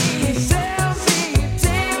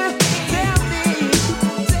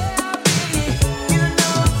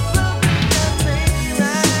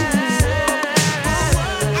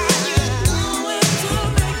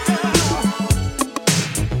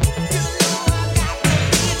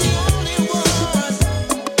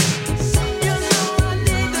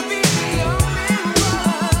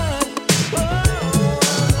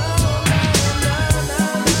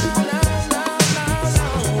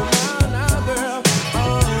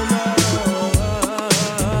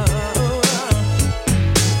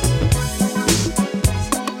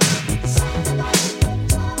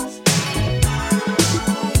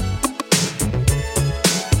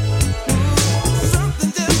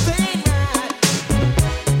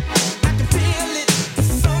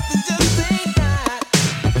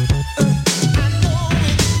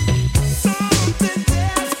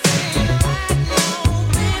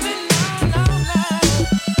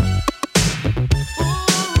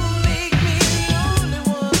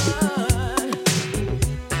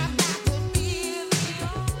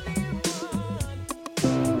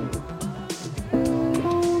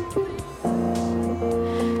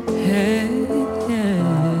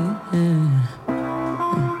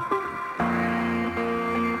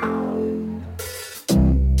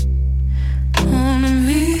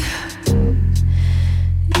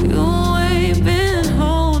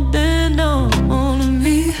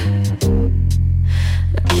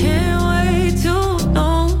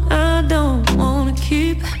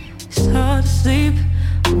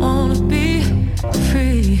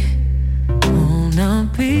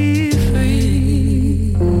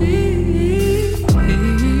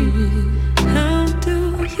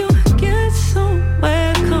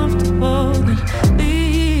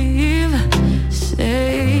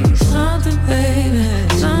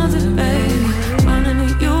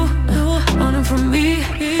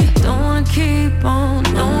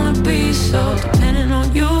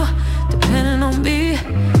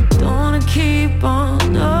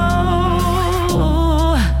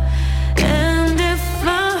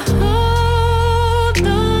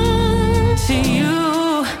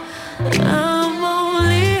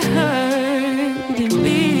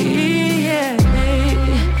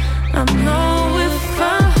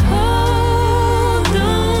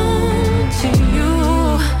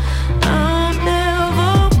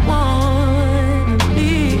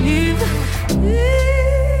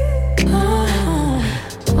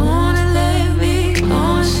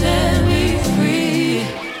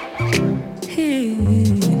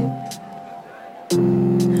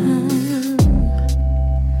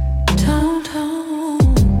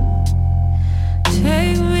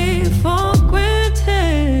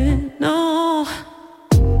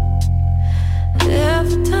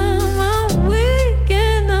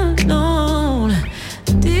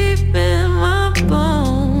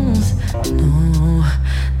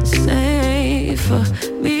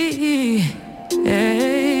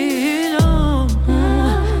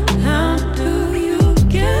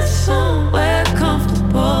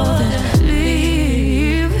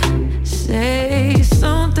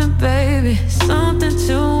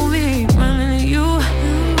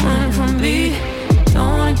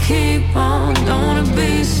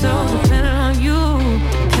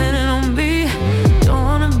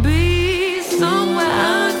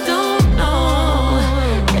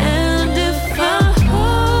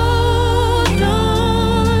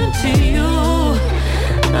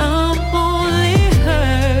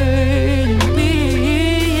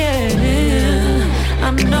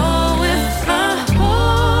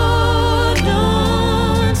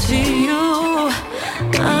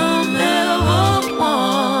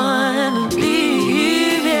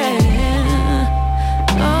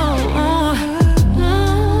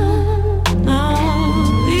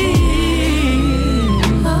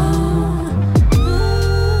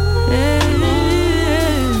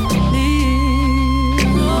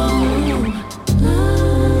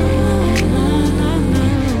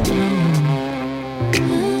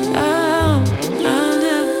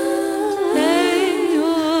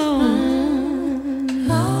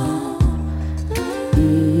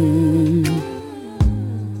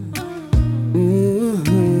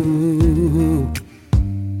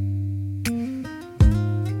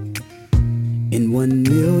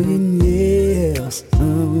 1,000,000 years.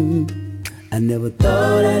 I never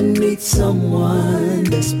thought I'd meet someone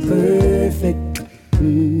that's perfect.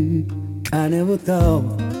 I never thought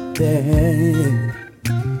that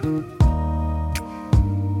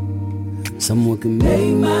someone can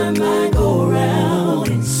make my mind go round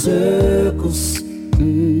in circles.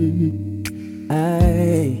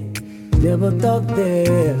 I never thought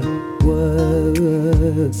there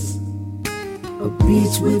was a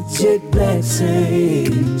beach with jet black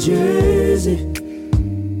sand in Jersey.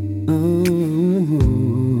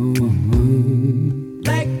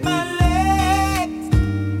 Like my legs,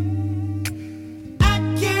 I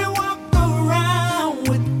can't walk around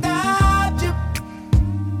without you.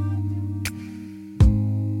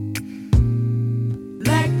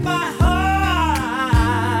 Like my heart,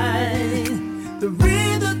 the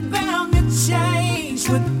rhythm's bound to change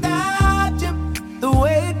without you. The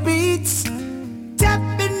way it beats,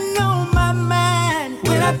 tapping on my mind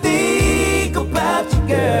when I think about you,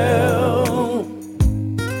 girl.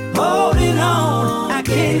 Holding on, I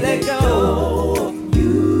can't let go of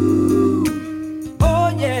you. Oh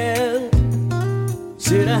yeah,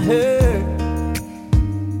 said I heard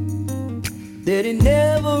that it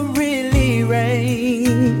never really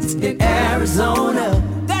rains in Arizona.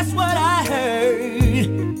 That's what I heard,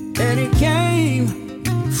 and it came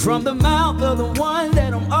from the mouth of the one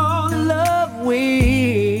that I'm all in love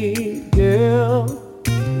with, girl.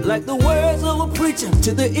 Like the words of a preacher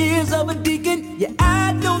to the ears of a deacon. Yeah,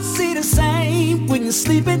 I don't see the same when you're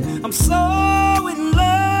sleeping. I'm so in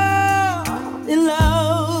love, in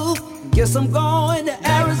love. Guess I'm going to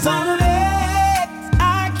Arizona.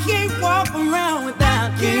 I can't walk around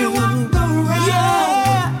without you.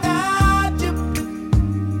 Yeah, without you.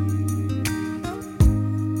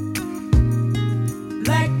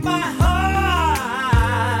 Like my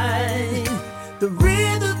heart, the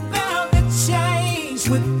rhythm's bound to change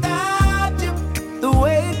without you. The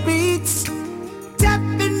way it beats,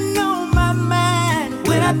 tapping on my mind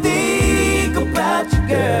when I think about you,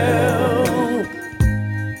 girl.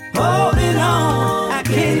 Holding on, I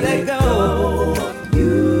can't let go of you.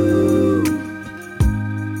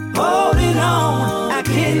 Holding on, I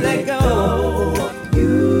can't let go of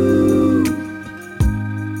you.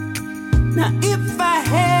 Now if I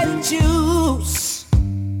had to choose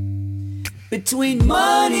between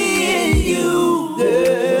money and you,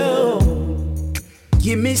 girl,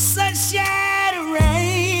 give me sunshine and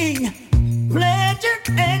rain, pleasure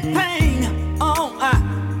and pain. Oh,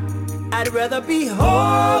 I'd rather be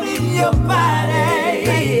holding your body.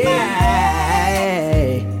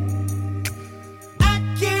 I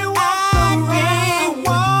can't walk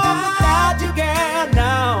without you, girl,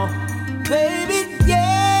 now. Baby,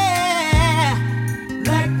 yeah.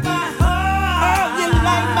 Like my heart. Oh, you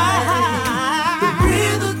like my heart. The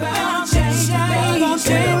rhythm's bound to change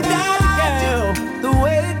without you, girl. The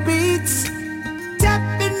way it beats,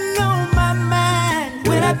 tapping on my mind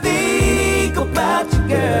when I think about you,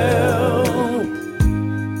 girl.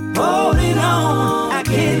 Holding on, I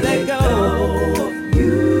can't let go of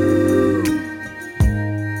you.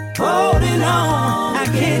 Holding on, I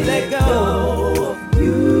can't let go of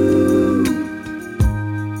you.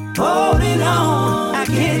 Holding on, I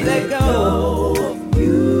can't let go of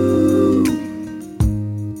you.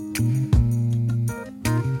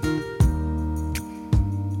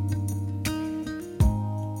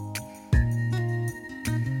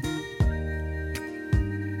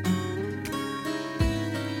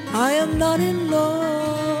 I am not in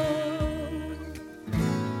love,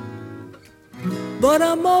 but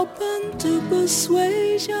I'm open to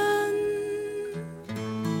persuasion.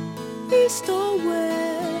 East or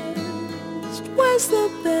west, where's the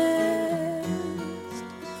best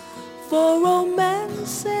for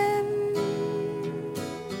romancing?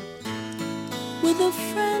 With a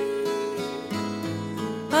friend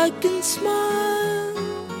I can smile,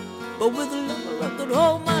 but with a lover I could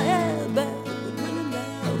hold my head back.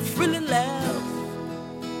 Really laugh.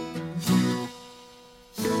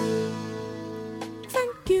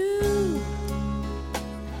 Thank you.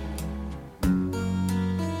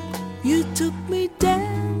 You took me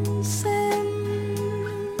dancing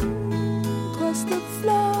across the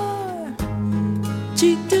floor,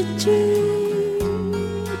 cheek to cheek.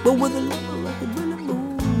 But with a lover I could really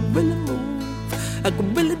move, really move. I could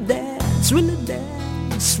really dance, really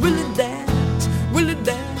dance, really dance, really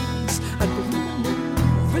dance. I could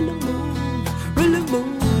really move.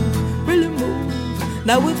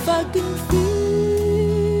 Now if I can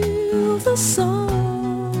feel the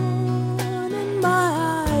sun in my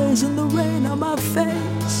eyes and the rain on my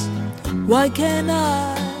face, why can't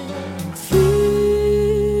I feel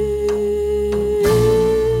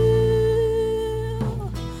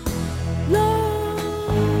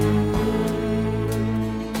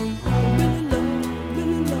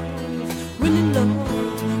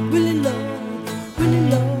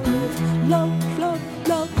love, love,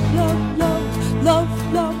 love, love, love,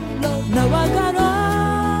 love, love, love. Now I got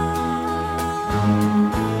all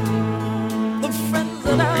the friends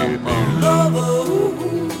that I love.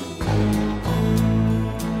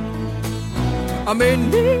 I may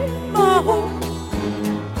need my home,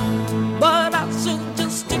 but I should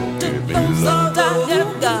just stick to those that I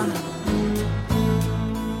have got.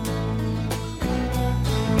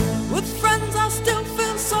 With friends I still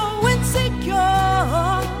feel so insecure.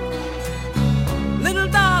 Little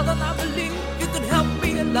darling, I believe you can help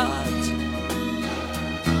me a lot.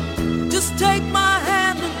 Just take my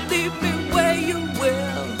hand and lead me where you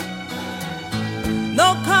will. No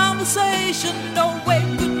conversation, no wait,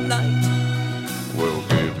 good night. Well,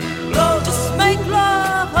 baby, Love, just make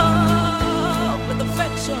love with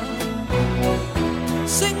affection.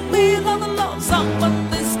 Sing me another love song, but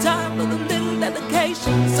this time with a little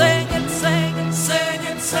dedication. Sing it, sing it, sing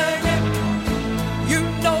it, sing it. You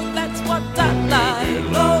know that's what I like.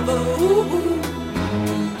 Love,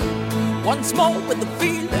 once more with the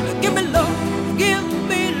feeling. Give me love, give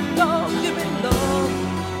me love, give me love.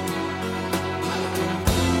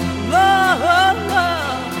 Love, love.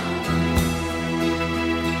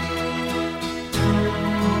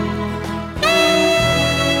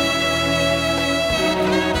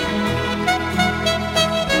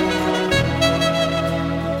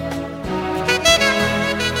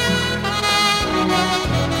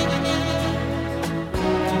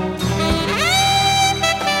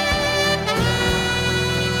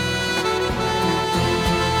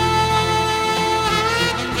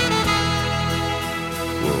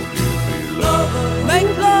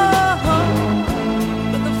 Make love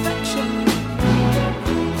with affection.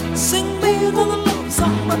 Sing me another love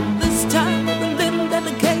song, but this time with a little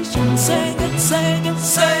dedication. Sing it, sing it,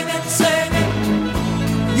 sing it, sing it.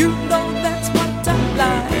 You know that's what I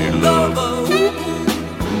like. Love,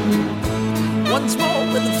 once more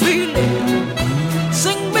with a feeling.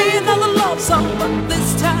 Sing me another love song, but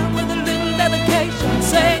this time with a little dedication.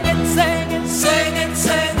 Sing it, sing it, sing it,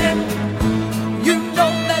 sing it. You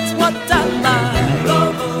know that's what I like.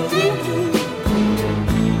 Love,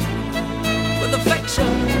 with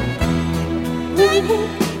affection,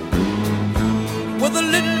 with a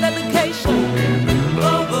little dedication.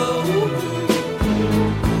 Love,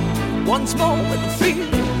 once more with a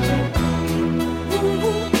feeling.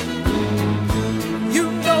 You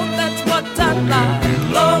know that's what I like.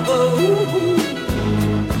 Love.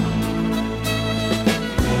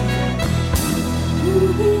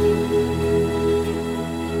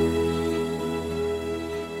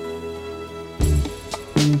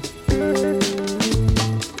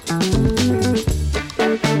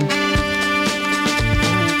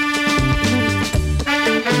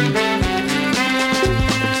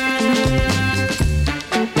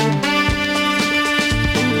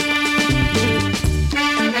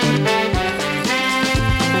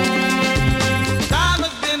 Time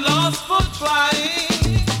has been lost for trying.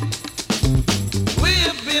 We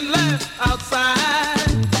have been left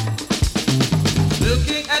outside,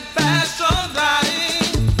 looking at passion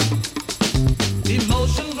dying.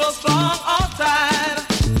 Emotion grows strong or tired,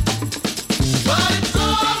 but it's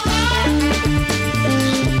alright.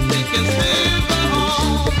 We can still go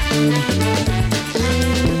home.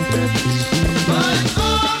 But it's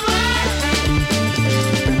alright.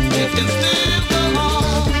 We can still go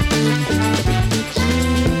home.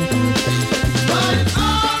 But it's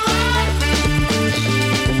alright.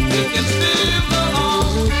 We can still go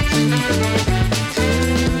home.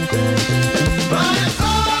 But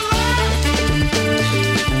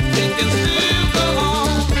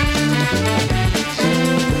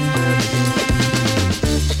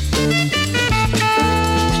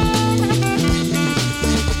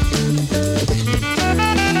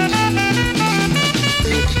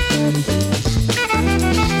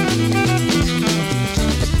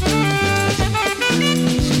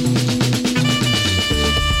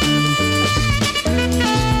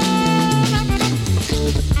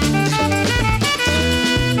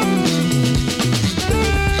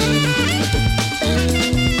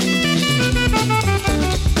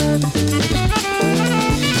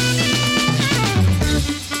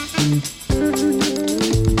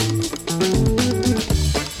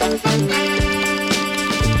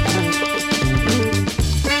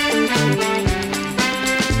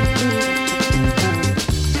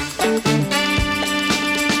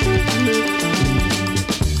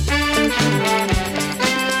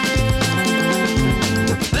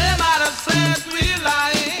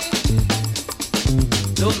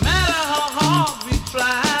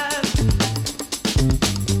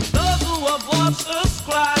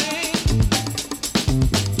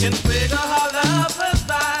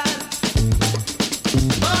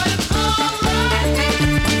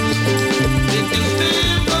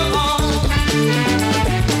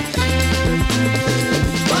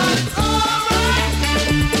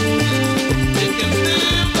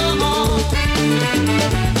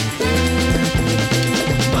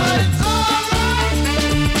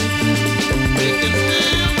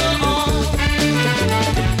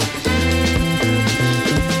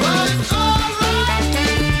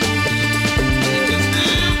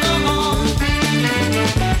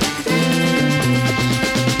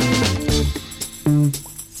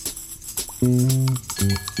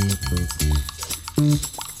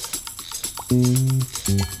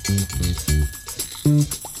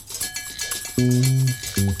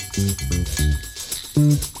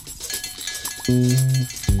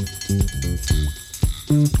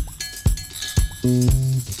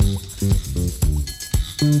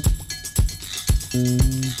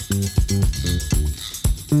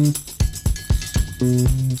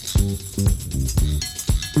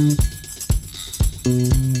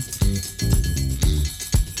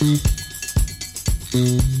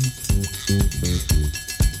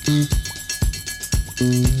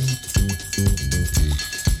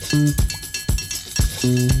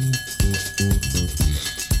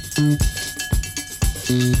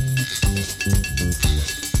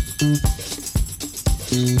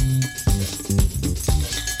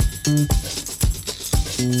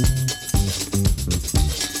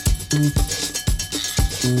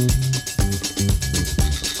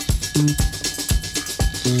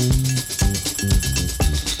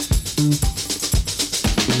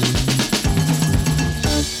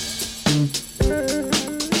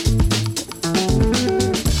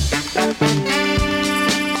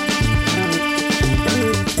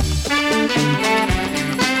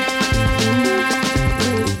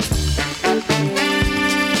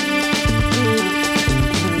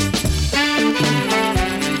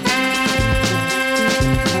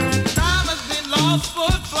Time has been lost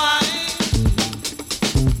for flying.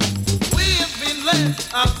 We have been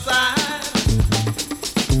left outside,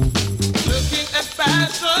 looking at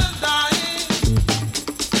fashion dying.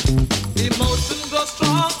 Emotions grow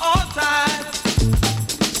strong or tired,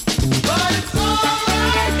 but it's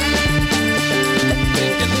alright. We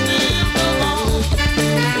can still go on.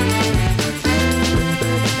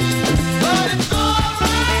 But it's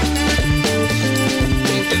alright.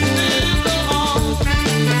 We can still go on.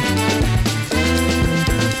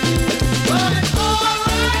 But it's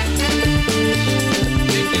alright.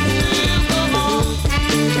 We can still go on.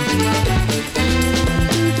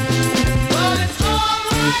 But it's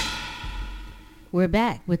alright. We're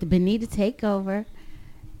back with the Bonita Takeover.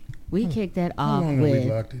 We kicked that How off long are we with,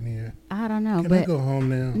 locked in here? I don't know, Can I but go home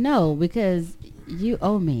now? no, because you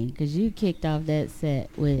owe me, because you kicked off that set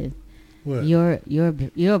with What? your guy,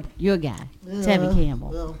 Tevin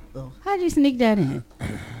Campbell. How'd you sneak that in?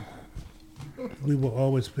 We will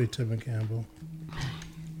always play Tevin Campbell.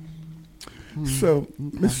 So,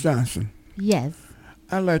 Miss Johnson, Yes.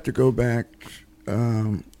 I'd like to go back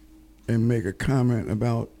and make a comment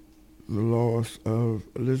about the loss of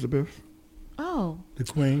Elizabeth. Oh, The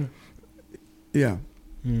Queen. Yeah.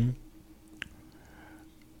 Mhm.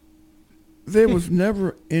 There was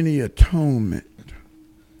never any atonement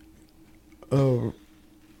of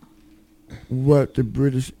what the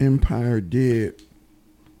British Empire did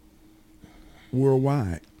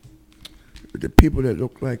worldwide. The people that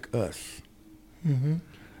look like us. Mm-hmm.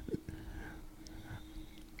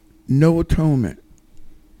 No atonement.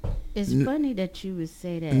 it's funny that you would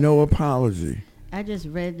say that. No apology. I just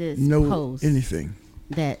read this No post anything.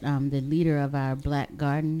 that the leader of our Black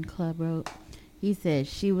Garden Club wrote. He said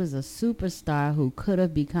she was a superstar who could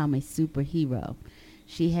have become a superhero.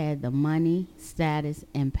 She had the money, status,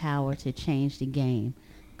 and power to change the game.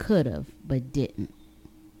 Could have, but didn't.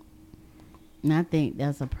 And I think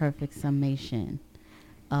that's a perfect summation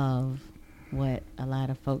of what a lot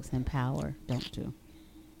of folks in power don't do.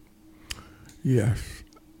 Yes.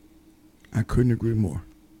 I couldn't agree more.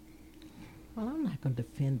 Well, I'm not going to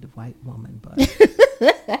defend the white woman,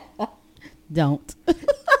 but Don't.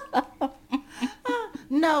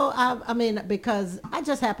 no, I mean, because I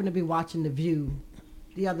just happened to be watching The View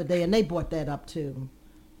the other day, and they brought that up too,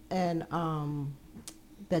 and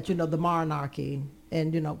that the monarchy,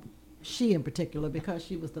 and she in particular, because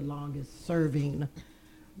she was the longest serving.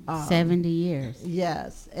 70 years.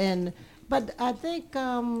 Yes, but I think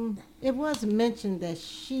it was mentioned that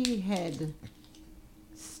she had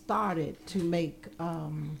started to make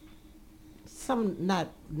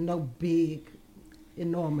no big,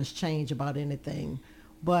 enormous change about anything,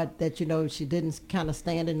 but that she didn't kind of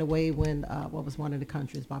stand in the way when what was one of the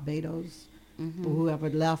countries, Barbados, or whoever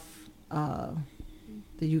left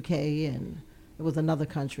the UK, and it was another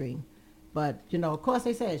country, but of course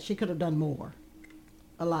they said she could have done more,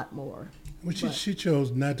 a lot more. Well, she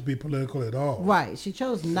chose not to be political at all. Right, she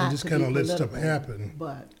chose not just to kind be of let political, stuff happen.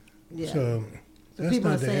 But yeah, So that's people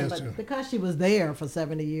are not the saying, answer. but because she was there for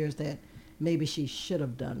 70 years, that maybe she should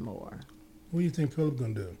have done more. What do you think Philip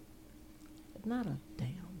gonna do? Not a damn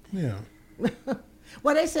thing. Yeah.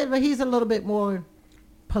 Well, they said, but he's a little bit more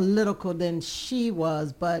political than she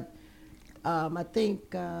was. But I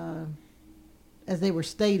think, as they were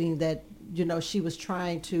stating, that she was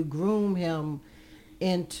trying to groom him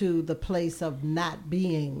into the place of not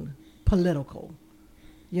being political.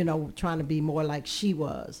 Trying to be more like she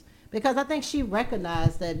was, because I think she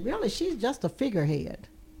recognized that really she's just a figurehead.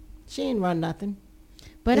 She ain't run nothing.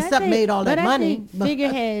 But Except made all that money. I think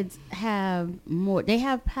figureheads have more. They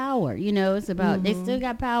have power. It's about they still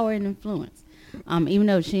got power and influence. Even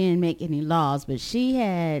though she didn't make any laws, but she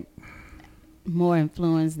had more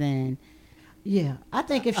influence than Yeah, I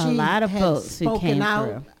think if A she lot of had folks who spoken came out,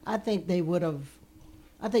 through. I think they would have.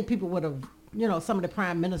 I think people would have. Some of the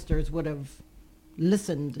prime ministers would have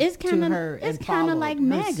listened it's to kind of her. it's and kind of followed like her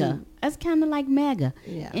MAGA. suit. It's kind of like MAGA.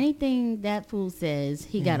 Yeah. Anything that fool says,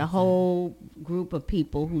 he got a whole group of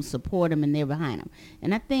people who support him and they're behind him.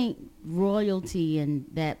 And I think royalty and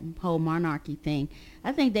that whole monarchy thing,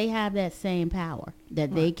 I think they have that same power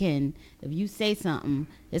that they can. If you say something,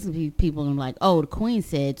 there's gonna be people who are like, "Oh, the Queen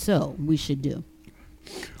said so. We should do."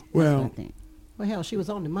 That's what I Well, think. Well, hell, she was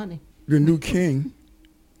on the money. the new king,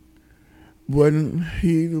 wasn't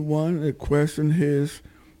he the one that questioned his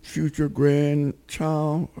future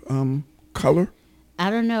grandchild color? I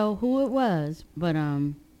don't know who it was, but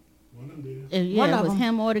One yeah, of it was them.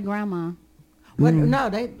 him or the grandma. Well, no,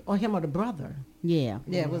 they or him or the brother. Yeah,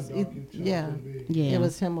 Yeah, it was. Yeah, yeah, it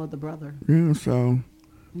was him or the brother. Yeah, so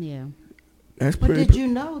yeah. that's But pretty. did you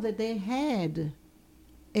know that they had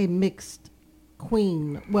a mixed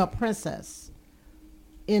queen, princess,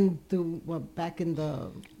 back in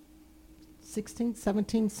the 16th,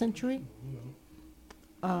 17th century?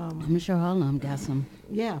 I'm sure all of them got some.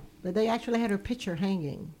 Yeah, but they actually had her picture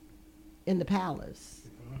hanging in the palace.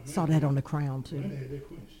 Saw that on the crown too.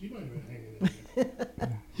 She might have been hanging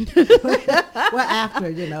in Well,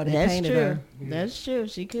 after they That's painted true. her. That's true.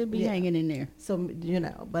 She could be Yeah. hanging in there. So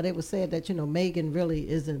but it was said that Meghan really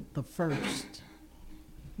isn't the first.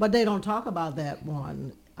 But they don't talk about that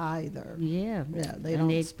one either. Yeah. Yeah, they And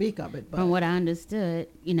don't speak of it. But From what I understood,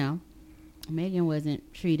 Megan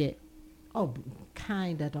wasn't treated.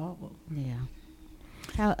 kind at all. Yeah.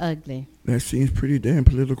 How ugly. That seems pretty damn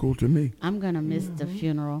political to me. I'm gonna miss the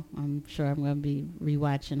funeral. I'm sure I'm gonna be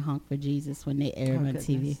rewatching Honk for Jesus when they air it on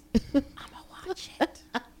TV. Watch it.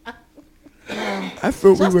 I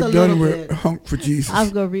thought we Just were a done little with bit. Hunk for Jesus. I'm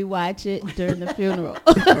gonna rewatch it during the funeral.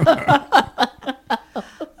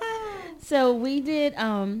 So we did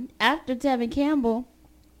after Tevin Campbell,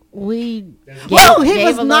 we Whoa, he gave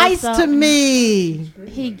was a little nice to something. me.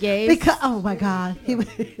 He gave Because oh my God, he was.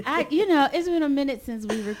 it's been a minute since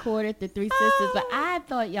we recorded the Three Sisters, but I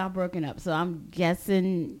thought y'all broken up, so I'm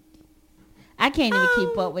guessing I can't even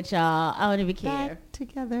keep up with y'all. I don't even care. Back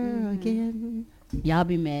together again. Y'all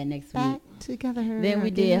be mad next Back week. together. Then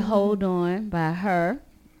we did Hold On by her.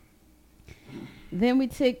 Then we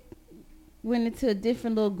went into a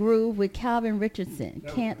different little groove with Calvin Richardson,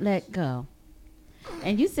 Can't Let Go.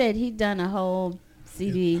 And you said he'd done a whole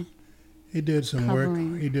CD. He did some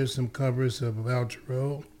Covering. work. He did some covers of Al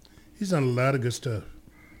Jarreau. He's done a lot of good stuff.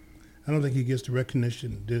 I don't think he gets the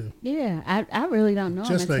recognition due. Yeah, I really don't know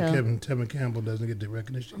Just him like until, Tevin Campbell doesn't get the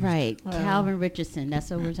recognition. right, Wow. Calvin Richardson. That's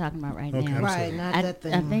what we're talking about right Okay, now. I'm Right, sorry. not I, that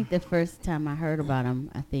thing. I think the first time I heard about him,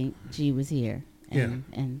 I think G was here. And,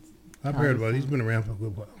 and I've heard about it. He's been around for a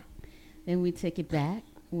good while. then we took it back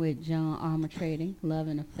with John Armour Trading, Love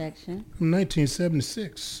and Affection. From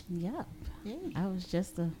 1976. Yep. Yeah. I was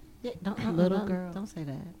just a Yeah, Little girl. Don't say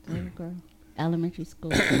that. little girl. Elementary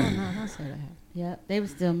school. Oh, no, don't say that. Yep. They were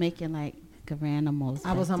still making like Garanimals.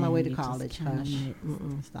 I was back on my then. way to You just college. kinda Hush.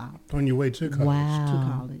 mix. Stop. On your way to college. Wow. To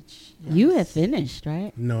college. You Yes. had finished,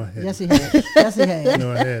 right? No, I hadn't. Yes, he had. Yes, he had.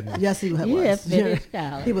 No, I hadn't. Yes, he was. You had finished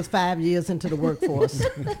college. He was 5 years into the workforce.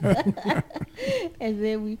 And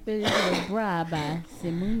then we finished with Bra by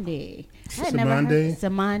Simunde. I had Simande? never heard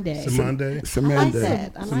Simande. Samande. I like Samande.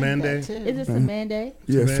 that. I like Samande. that too. Is it Samande?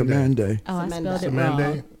 Yeah, Samande. Samande. Oh, I Samande. spelled it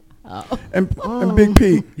Samande. wrong. Oh. And Big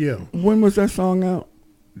P, Yeah. when was that song out?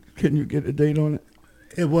 Can you get a date on it?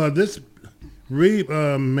 This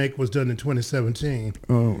remake was done in 2017.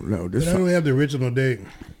 Oh, no. But This I song, don't have the original date.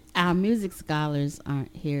 Our music scholars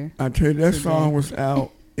aren't here. I tell you, that Today. song was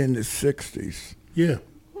out in the 60s. Yeah.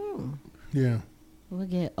 Yeah. We'll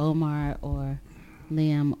get Omar or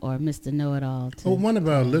Liam or Mr. Know-It-All to. Well, one of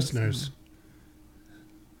our listeners,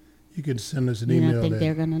 you can send us an you email don't think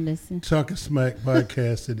they're at going to listen?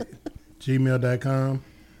 talkingsmackpodcast@gmail.com.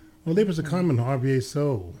 Or leave us a comment on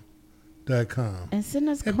rvasoul.com. And send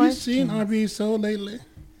us Have questions. you seen RVA Soul lately?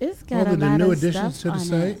 It's got Over a the lot new of additions stuff to the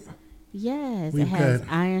on site? it. Yes, We've it has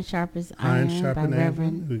got Iron Sharpest Iron Iron by Sharpen Iron.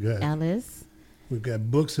 Reverend We got- Ellis. We've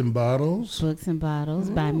got Books and Bottles. Books and Bottles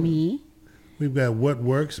by me. We've got What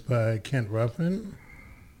Works by Kent Ruffin.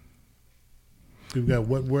 We've got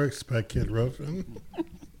What Works by Kent Ruffin.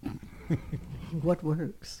 What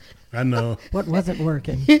works? I know. What wasn't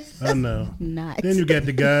working? I know. Not Then you got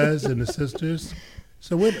the guys and the sisters.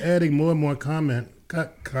 So we're adding more and more content.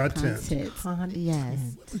 content. Yes.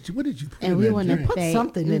 What did you put And in we that want to drink? Put thank,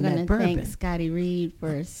 something we're in that gonna thank bourbon. Scotty Reed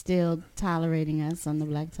for still tolerating us on the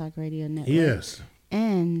Black Talk Radio Network. Yes.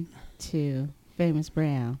 And to Famous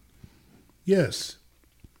Brown? Yes.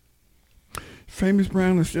 Famous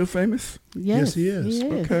Brown is still famous? Yes, he is.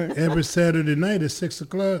 Okay. Every Saturday night at 6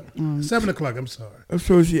 o'clock. 7 o'clock, I'm sorry.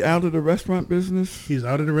 So is he out of the restaurant business? He's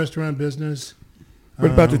out of the restaurant business. What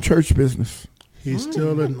about the church business? He's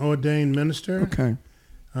still an ordained minister. Okay.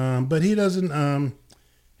 But he doesn't,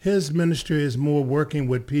 his ministry is more working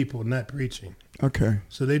with people, not preaching. Okay.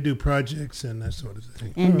 So they do projects and that sort of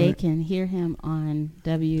thing. And they can hear him on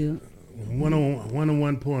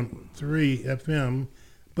 101.3 FM.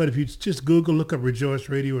 But if you just Google, look up Rejoice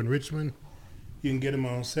Radio in Richmond, you can get him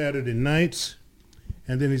on Saturday nights.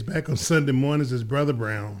 And then he's back on Sunday mornings as Brother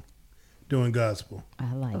Brown doing gospel.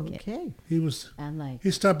 I like it. Okay. I like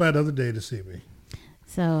He stopped by the other day to see me.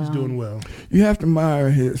 So He's doing well. You have to admire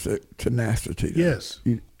his tenacity. Though. Yes.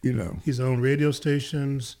 You know. He's on radio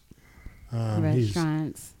stations.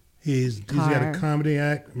 Restaurants. He's got a comedy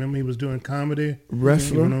act. Remember, he was doing comedy.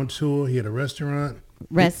 Wrestler. He went on tour. He had a restaurant.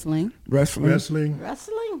 Wrestling. Wrestling.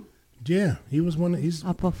 Yeah, he was one. He's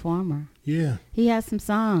a performer. Yeah. He has some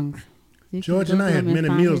songs. You George can and I Google had him many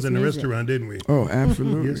find meals his in the music. restaurant, didn't we? Oh,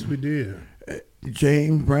 absolutely. Yes, we did.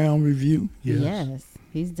 James Brown Review. Yes,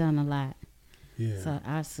 he's done a lot. Yeah. So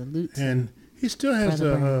I salute him. And he still has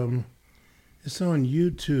Brother Brown. it's on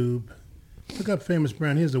YouTube. Look up Famous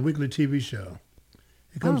Brown. He has a weekly TV show.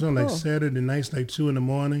 It comes on like cool. Saturday nights, like 2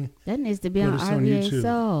 a.m. That needs to be But on it's on RVA YouTube.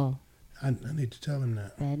 Soul. I need to tell him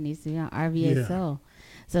that. That needs to be on RVA Yeah. Soul.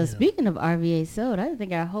 So speaking of RVA Soul, I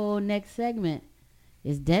think our whole next segment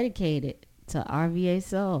is dedicated to RVA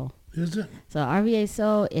Soul. Is it? So RVA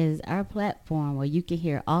Soul is our platform where you can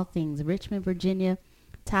hear all things Richmond, Virginia,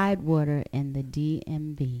 Tidewater, and the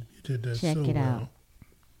DMV. You did that Check so it well. out.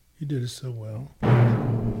 You did it so well.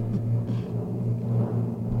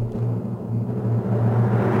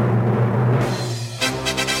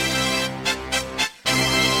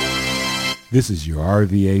 This is your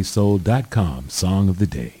RVASoul.com song of the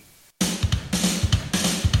day.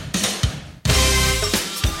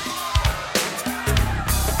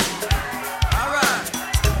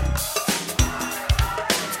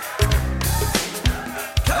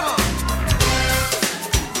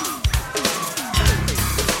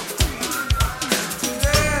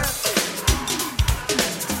 Yeah.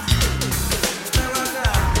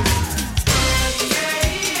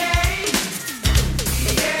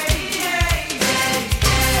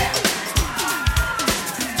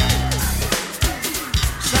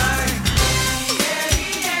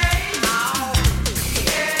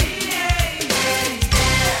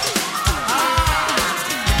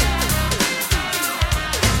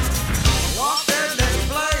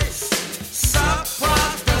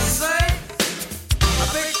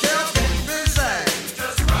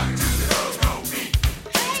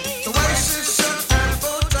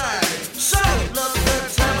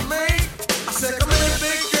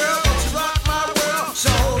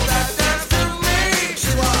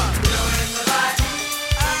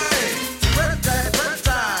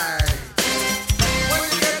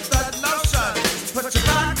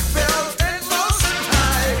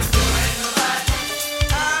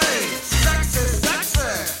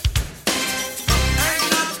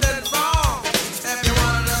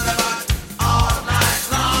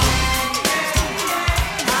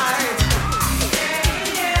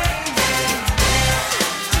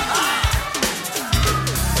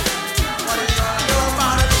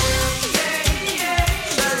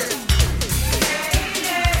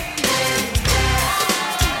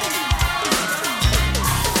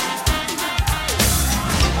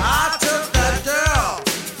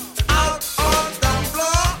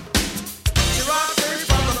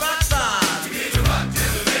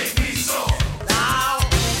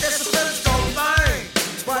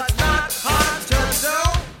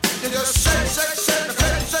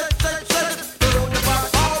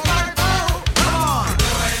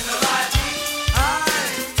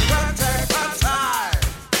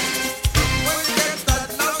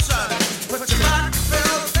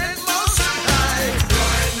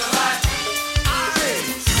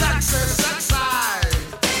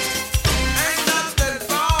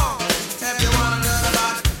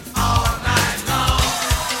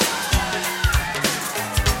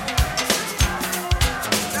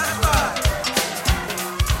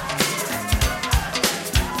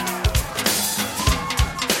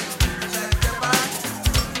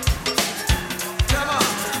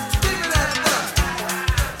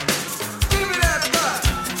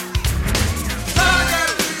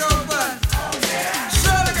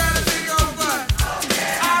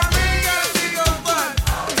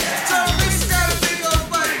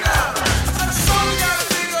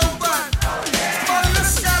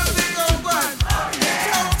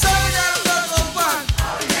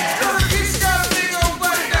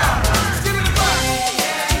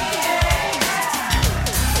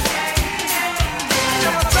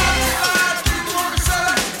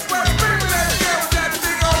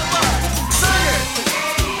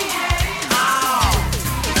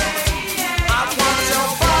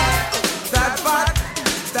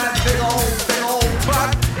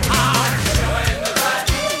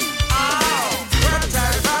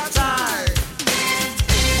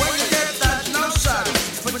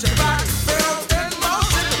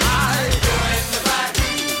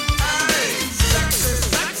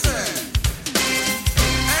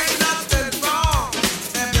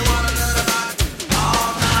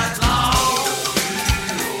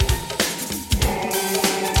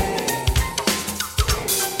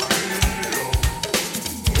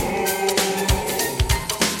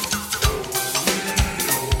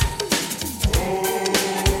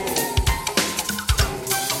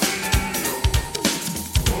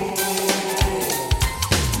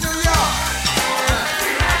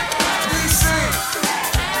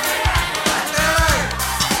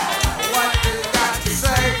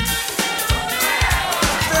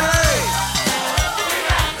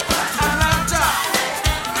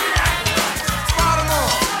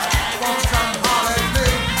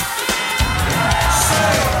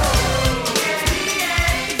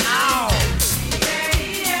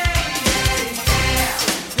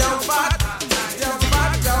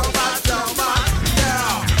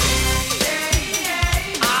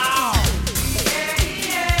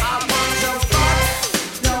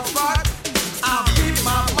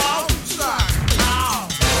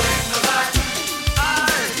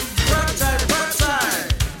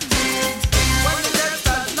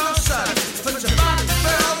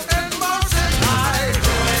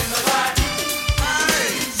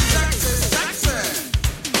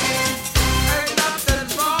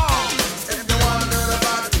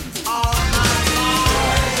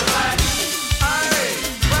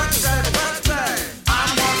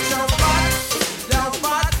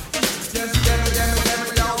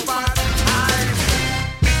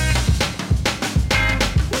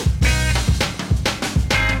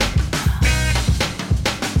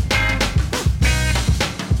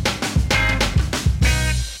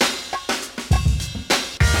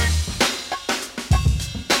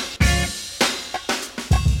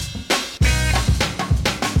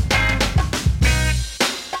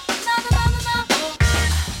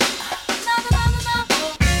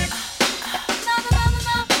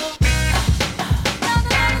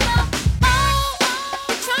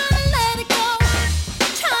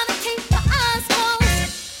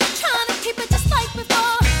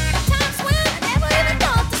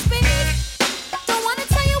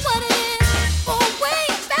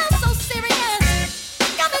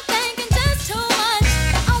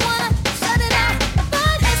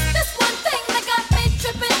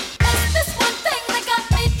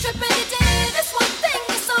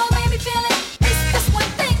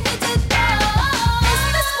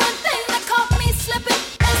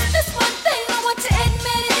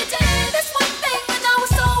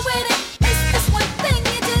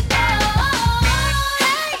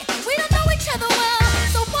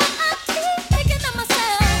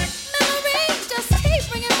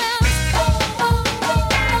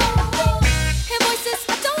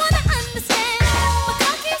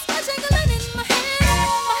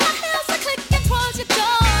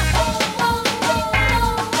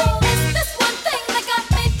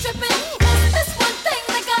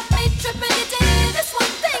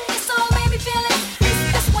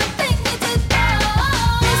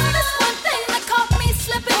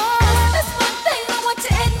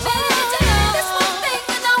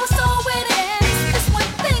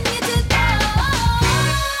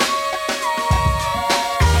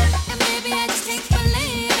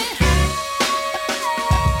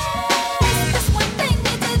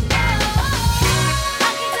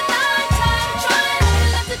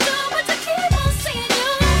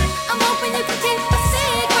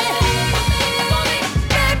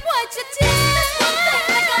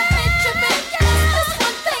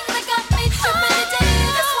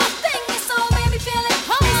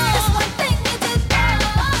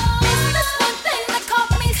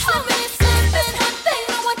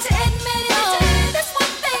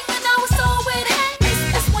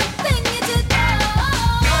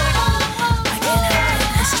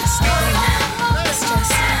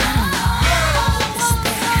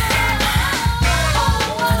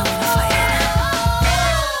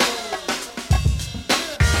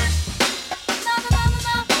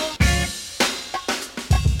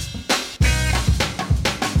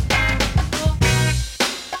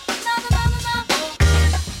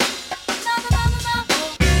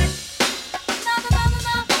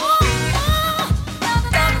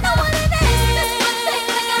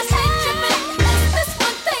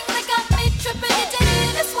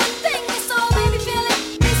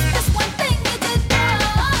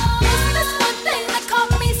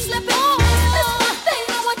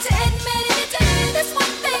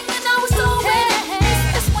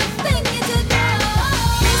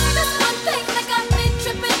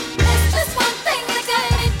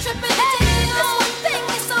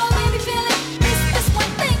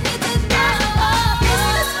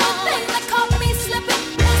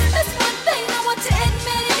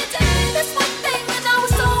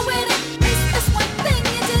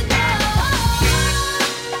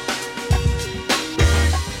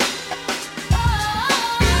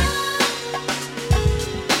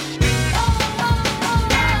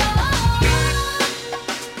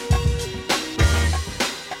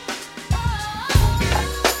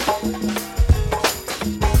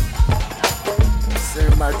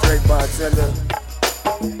 Drake bartender,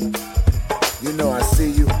 you know I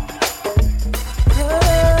see you.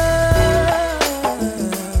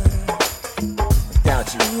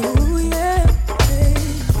 Without you. Ooh, yeah,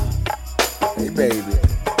 Hey baby.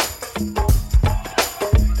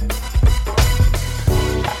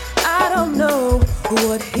 I don't know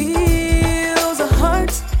what heals a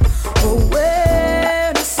heart or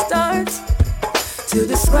where to start to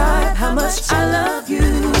describe how much I love you.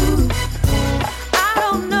 I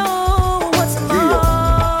don't know what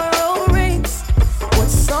tomorrow brings, what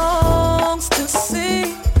songs to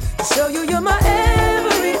sing to show you you're my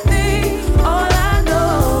everything. All I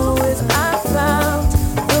know is I found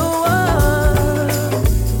the one.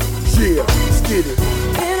 Yeah, let's get it.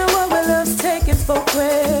 In a world where love's taken for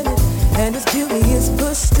granted and its beauty is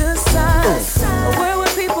pushed aside, a world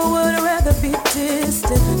where people would rather be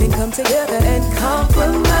distant than come together and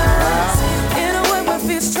compromise. In a world where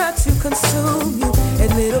fears try to consume you and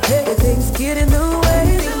little petty things get in the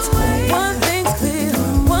way. One thing's clear,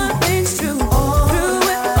 one thing's true. Through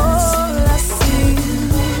it all, I see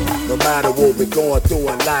you. No matter what we're going through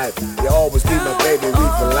in life, you always be my baby, we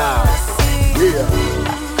for life. Yeah.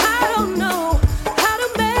 I don't know how to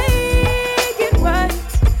make it right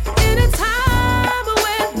in a time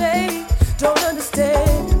when they don't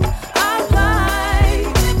understand our plight.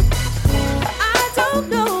 I don't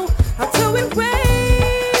know how to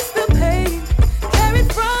erase the pain carried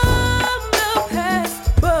from the past,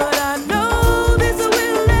 but I know this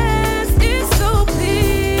will last. It's so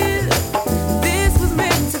clear this was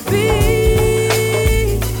meant to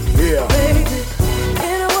be. Yeah. Baby,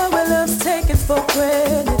 in a world where love's taken for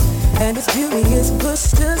granted and its beauty is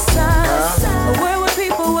pushed aside, a world where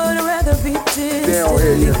people would rather be distant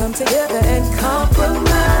than come together and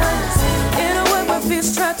compromise. In a world where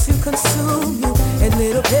fears try to consume you and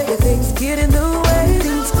little petty things get in the way.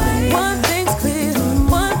 One thing's clear,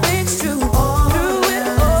 one thing's true. Through it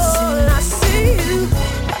all, I see you.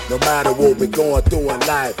 No matter what we're going through in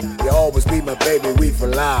life, you always be my baby, we for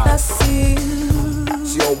I life. see you.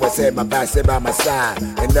 She always had my back, stay by my side,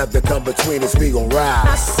 and nothing come between us, we gon' I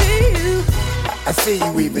ride. see you. I see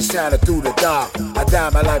you even shining through the dark. I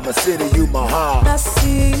diamond like my city, you my heart. I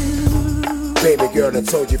see you. Baby girl, I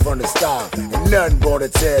told you from the start, and nothing gonna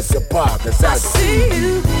tear us apart, cause I see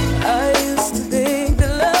you. I used to think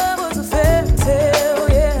that love was a fairy tale,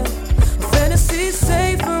 yeah, a fantasy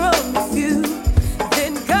safe for only few.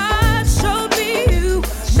 Then God showed me you.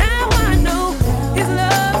 Now I know His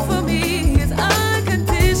love for me is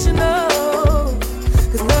unconditional.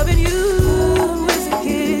 'Cause loving you is a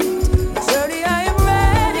gift, a journey I am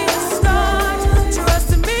ready to start. Trust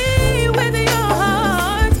me with your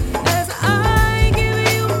heart as I give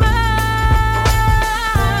you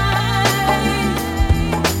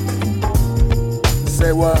mine.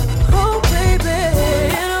 say what? Oh baby,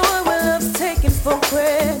 in a world where love's taken for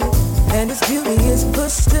granted and its beauty is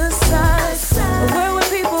pushed aside, a world where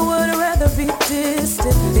people would rather be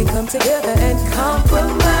distant than come together and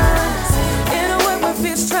compromise. In a world where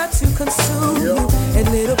fears try to consume you and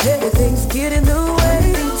little petty things get in the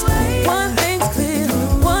way. One thing's clear,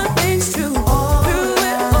 one thing's true. Through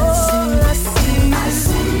it all, I see you.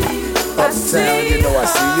 Uptown, you know I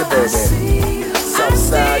see you, baby.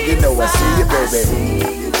 Southside, you know I see you, baby.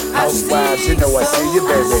 Housewives, you know I see you,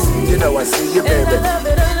 baby. You know I see you, baby.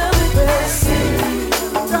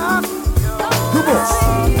 Come on.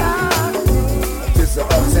 This is an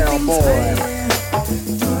uptown boy.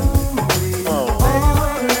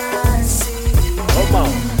 Come on.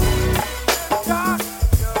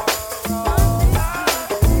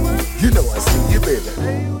 You know I see you, baby.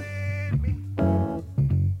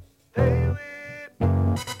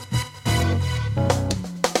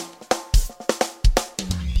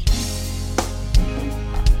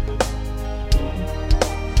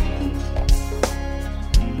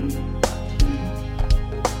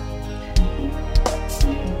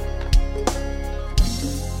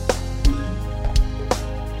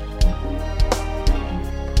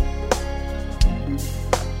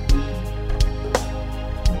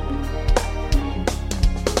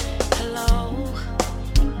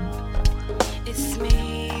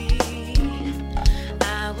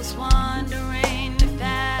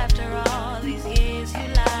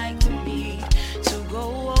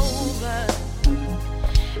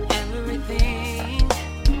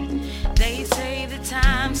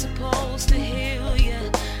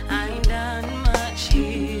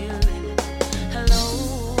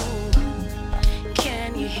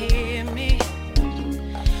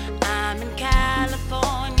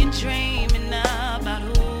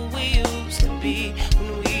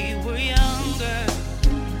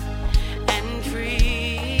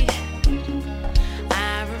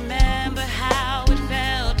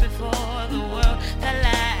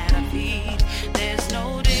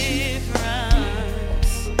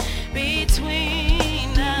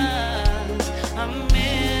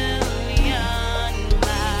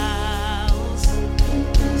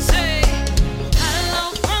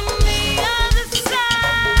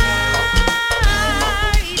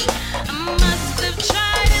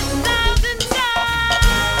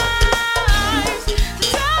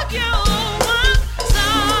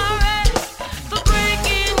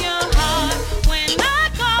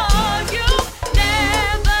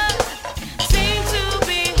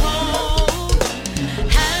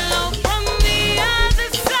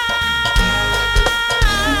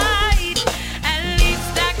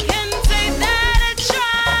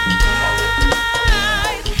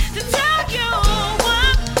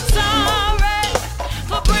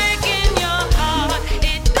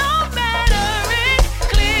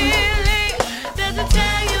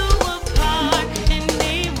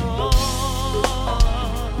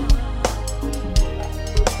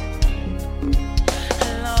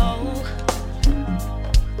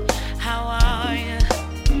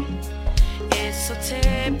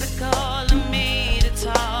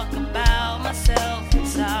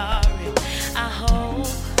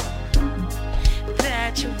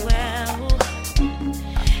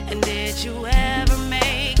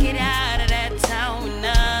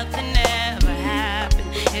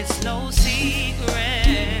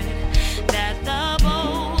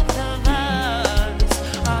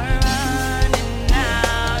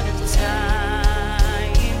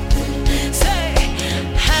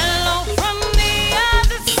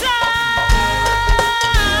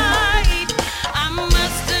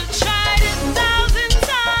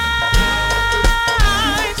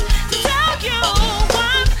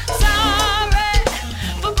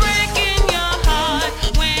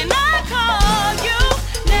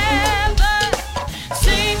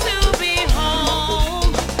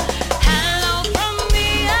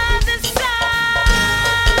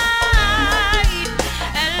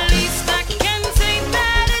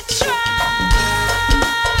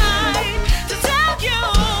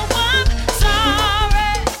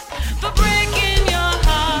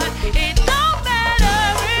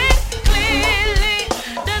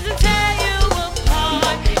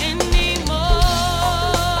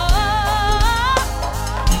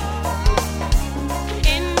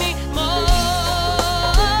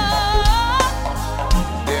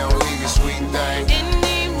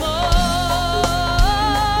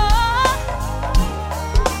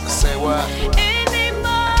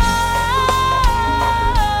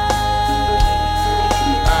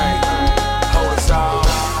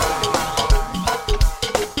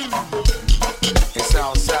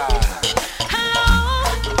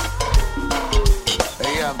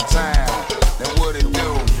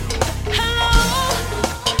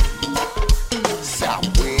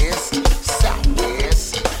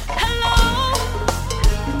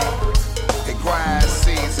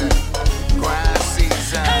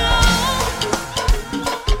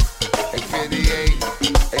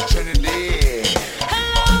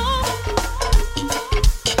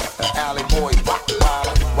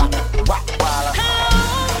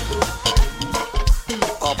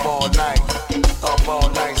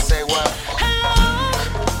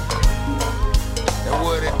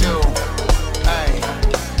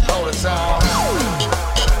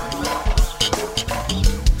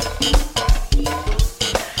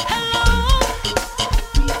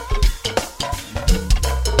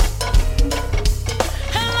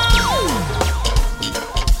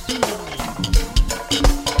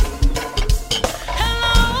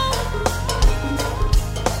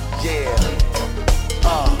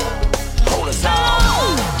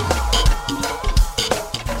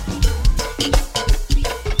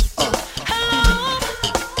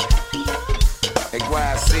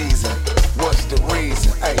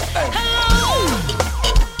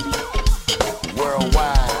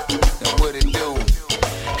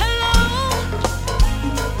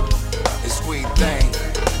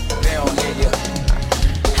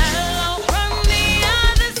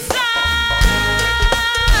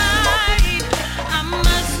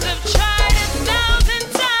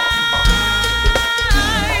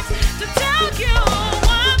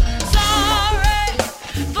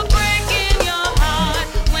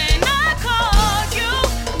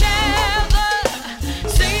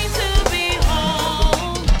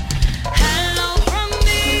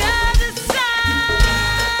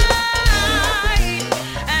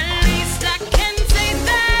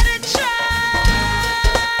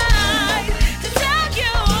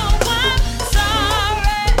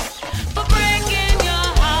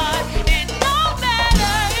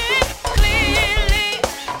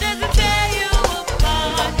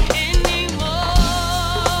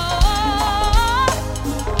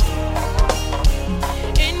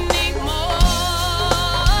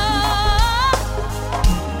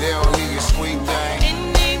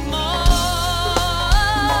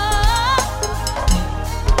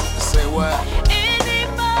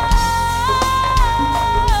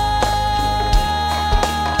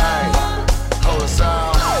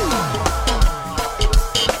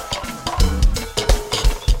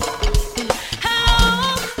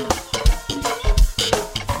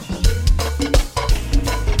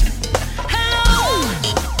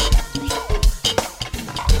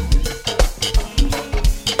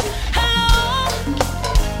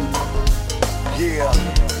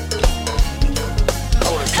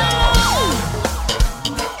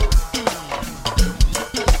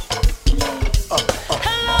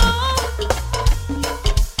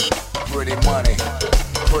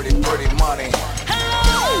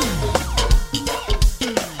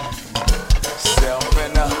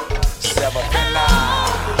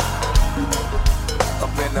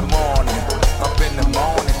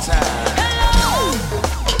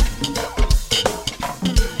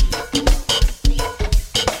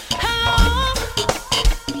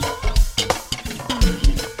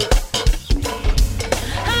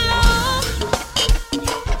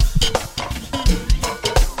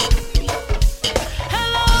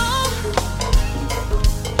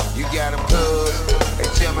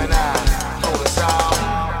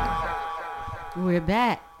 we're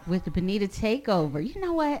back with the Bonita Takeover. You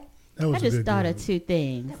know what? That was I a just good thought group. of two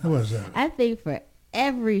things. What was that? I think for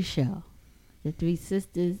every show, the three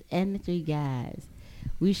sisters and the three guys,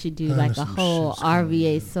 we should do like a some whole shit's going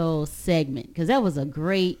RVA Soul segment because that was a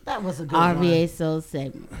great That was a good RVA one. Soul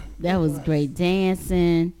segment. That was great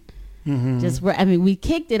dancing. Mm-hmm. Just I mean, we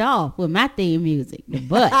kicked it off with my theme music, the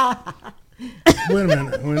butt. Wait a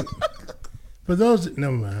minute. For those,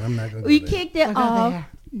 never mind. I'm not going to We go there. kicked it Go off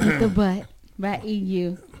there. with the butt by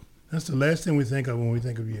EU. That's the last thing we think of when we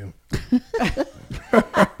think of you. Then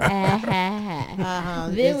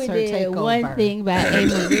It's we her did One takeover. Thing by A.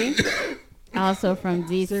 Marie, also from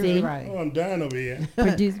DC, Right. Oh, I'm dying over here.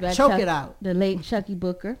 produced by Choke it out. the late Chucky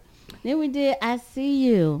Booker. Then we did I See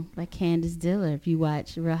You by Candace Diller. If you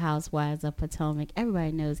watch Real Housewives of Potomac,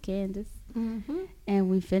 everybody knows Candace. Mm-hmm. And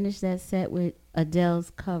we finished that set with Adele's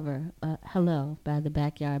cover, Hello, by the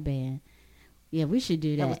Backyard Band. Yeah, we should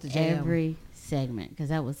do That was that, the jam. every segment because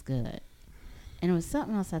that was good. And it was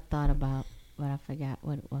something else I thought about, but I forgot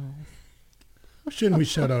what it was. Shouldn't we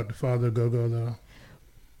shout out the father of Go-Go, though?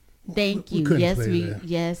 Thank We you. couldn't Yes, play we that.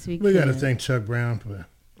 yes we We got to could. thank Chuck Brown for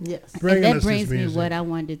Yes. bringing And that us brings this me music. what I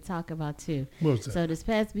wanted to talk about too. What was that? So this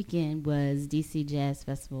past weekend was DC Jazz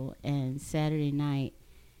Festival, and Saturday night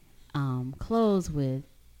closed with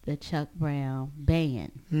the Chuck Brown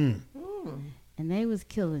Band, Mm. and they was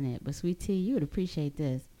killing it. But Sweet Tea, you would appreciate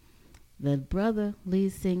this. The brother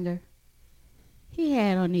lead singer, he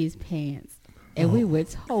had on these pants, and we were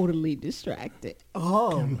totally distracted.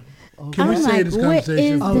 Oh. Can we I'm say like, this what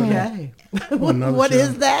conversation? is for that? Okay. another What show?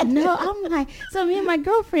 is that? No, I'm like, so me and my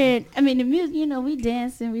girlfriend, I mean, the music, you know, we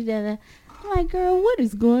dancing, we did. I'm like, girl, what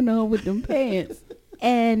is going on with them pants?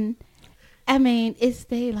 And I mean, it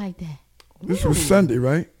stayed like that. This was Sunday,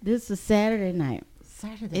 right? This was Saturday night.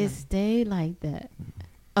 Saturday It night. stayed like that.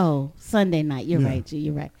 Oh, Sunday night. You're Yeah. right, G.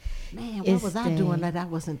 You're right. Man, what It was I doing stayed. that I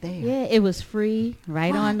wasn't there? Yeah, it was free,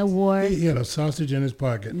 right on the He wharf. had a sausage in his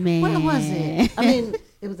pocket. Man, Where was it? I mean,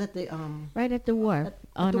 it was at the right at the wharf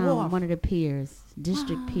on the wharf. one of the piers,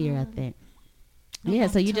 District Pier, I think. Yeah,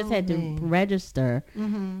 so you just had to told me. register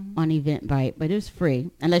on Eventbrite, but it was free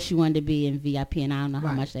unless you wanted to be in VIP, and I don't know how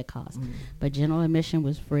Right. much that cost. But general admission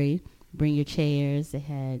was free. Bring your chairs. They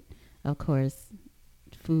had, of course,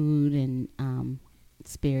 food and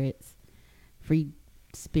spirits, free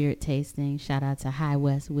spirit tasting. Shout out to High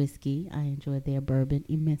West Whiskey. I enjoyed their bourbon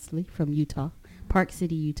immensely from Utah, Park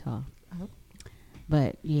City, Utah. Oh.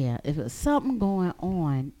 But yeah, if it was something going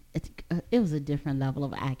on, it was a different level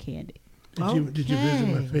of eye candy. Did you visit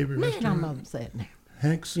my Okay. favorite Man, restaurant? I'm upset now.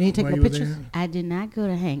 Hanks? You ain't take while no were pictures? there? I did not go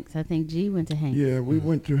to Hanks. I think G went to Hanks. Yeah, we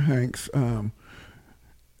went to Hanks.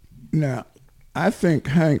 Now, I think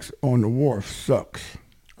Hanks on the Wharf sucks.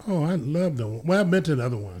 Oh, I love the one. Well, I've been to the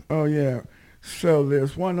other one. Oh yeah. So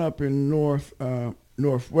there's one up in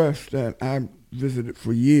northwest that I visited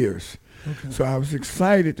for years. Okay. So I was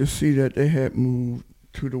excited to see that they had moved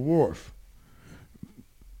to the Wharf.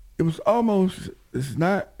 It was almost, it's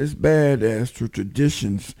not as bad as the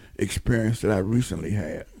Traditions experience that I recently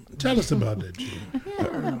had. Tell us about that, G.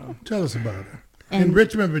 Tell us about it. And- in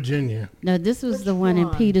Richmond, Virginia. No, this was Which the one in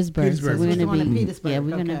one? Petersburg. Petersburg. So we're This gonna the one in be Petersburg, yeah,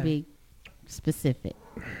 we're gonna okay. be specific.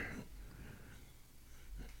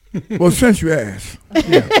 Well, since you asked,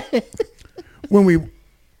 when we,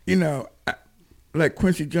 like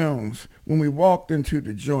Quincy Jones, when we walked into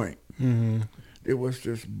the joint, there was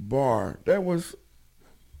this bar that was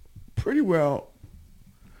pretty well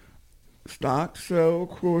stocked. So, of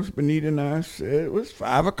course, Benita and I said it was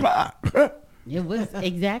 5 o'clock. It was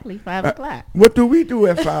exactly 5 o'clock. What do we do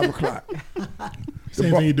at 5 o'clock?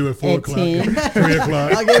 Same thing you do at 4 At o'clock, 10. 3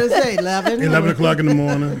 o'clock, I gotta say 11. 11 o'clock in the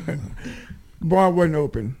morning. Bar wasn't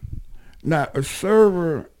open. Not a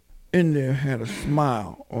server in there had a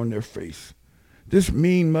smile on their face. This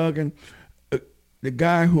mean mugging, the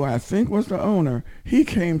guy who I think was the owner, he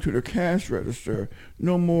came to the cash register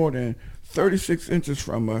no more than 36 inches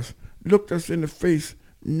from us, looked us in the face,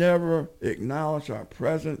 never acknowledged our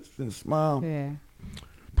presence and smiled, Yeah.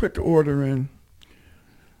 put the order in.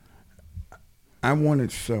 I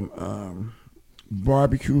wanted some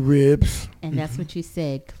barbecue ribs. And that's what you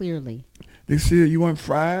said clearly. They said, you want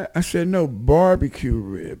fried? I said, no, barbecue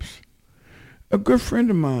ribs. A good friend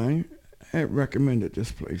of mine had recommended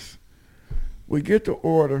this place. We get the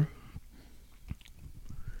order.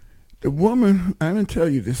 The woman, I didn't tell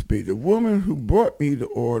you this, B. The woman who brought me the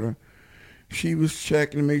order, she was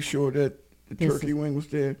checking to make sure that the This turkey is- wing was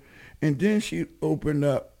there. And then she opened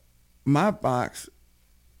up my box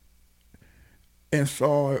and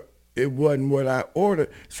saw it wasn't what I ordered.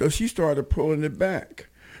 So she started pulling it back.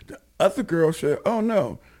 The other girl said, oh,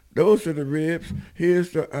 no, those are the ribs.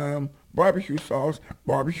 Here's the barbecue sauce,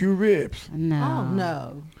 barbecue ribs. No. Oh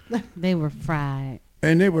no. They were fried.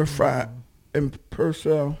 And they were fried in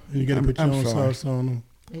Purcell. You got to put your own sauce on them.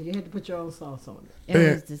 And you had to put your own sauce on it. It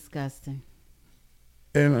Yeah. was disgusting.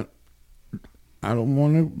 And I don't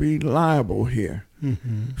want to be liable here.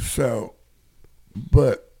 Mm-hmm. So,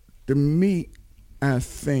 but the meat, I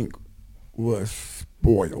think, was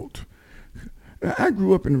spoiled. I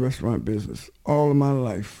grew up in the restaurant business all of my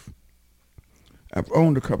life. I've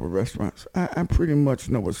owned a couple of restaurants. I pretty much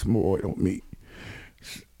know what spoiled meat.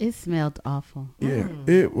 It smelled awful. Yeah,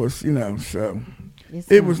 it was, you know, so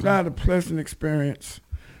It it was smelled not a pleasant experience.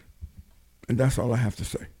 And that's all I have to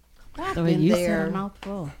say. I've So been you there. said a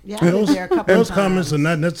mouthful. Yeah, I've been Those, there a couple those of comments times. are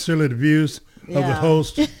not necessarily the views of the Yeah.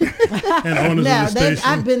 host and owners Now, of the I've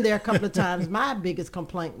station. been there a couple of times. My biggest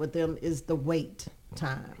complaint with them is the wait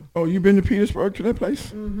time. Oh, you been to Petersburg to that place?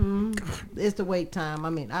 Mm-hmm. It's the wait time. I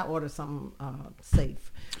mean, I ordered something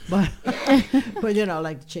safe, but but you know,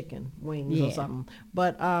 like chicken wings or Yeah. something.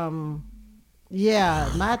 But yeah,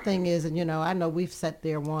 my thing is, and you know, I know we've sat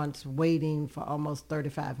there once waiting for almost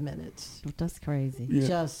 35 minutes That's crazy. Yeah.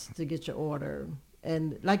 just to get your order,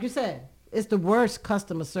 and like you said, it's the worst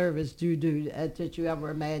customer service you do that you ever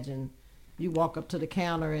imagine. You walk up to the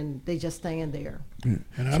counter and they just stand there. And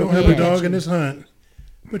I So- don't have Yeah. a dog in this hunt,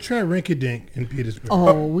 but try Rinky Dink in Petersburg.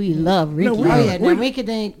 Oh, we love Ricky. we- Oh yeah, now we- Rinky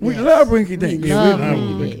Dink. We yes. love Rinky Dink. We Yeah, love we love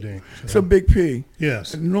Rinky Rinky Dink. Dink. So Big P.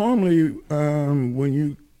 Yes. Normally, when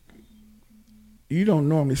you don't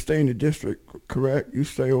normally stay in the district, correct? You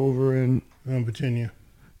stay over in Virginia.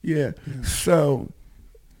 yeah. So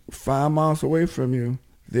 5 miles away from you,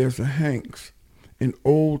 there's a Hank's in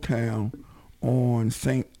Old Town on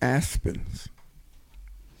St. Aspens.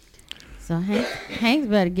 So Hank's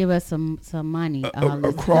better give us some money.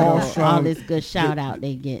 Across all from this good shout the- out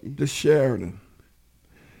they getting. The Sheridan.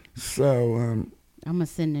 So I'm gonna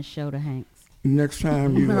send this show to Hank's. next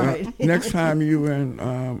time you Right. next time you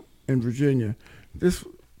in Virginia, just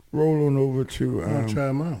roll on over to I'll try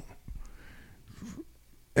them out.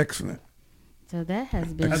 Excellent. So that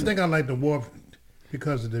has been. I think I like the Wharf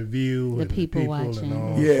because of the view The and people the people watching. and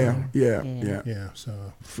all. Yeah, yeah, Yeah. yeah. Yeah,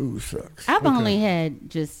 so Food sucks. I've Okay. only had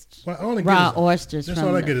just Well, I only raw get is- oysters that's from,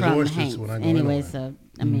 all I get is from oysters Hank's. when I go Anyway, anywhere. so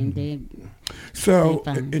I mean they So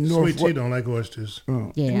They fine. in Sweet Northwest, tea don't like oysters.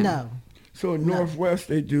 yeah. No. so in Northwest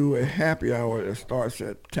they do a happy hour that starts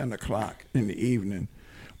at 10 o'clock in the evening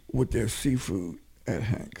with their seafood at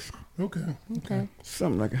Hank's. Okay. Okay.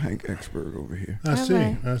 Something like a Hank expert over here. I see.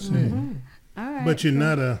 right. I see. All right. But you're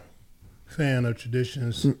not a fan of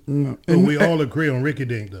traditions. No. But we all agree on Ricky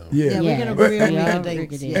Dink, though. Yeah. Yeah, we can Yeah. agree on And- Rinky and-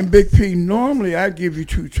 Dinks. and yes. And Big P, normally I give you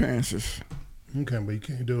 2 chances. Okay, but you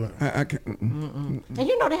can't do it. I can. And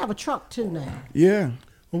you know they have a truck too now. Yeah.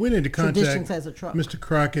 Well, we need to Traditions contact has a truck. Mr.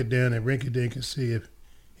 Crockett down at Rinky Dink and see if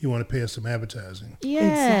he want to pay us some advertising.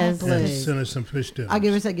 Yes. Exactly. And send us some fish dinners. I'll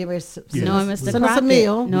give her some. Yes. Knowing We- Mr. Send us a Crockett,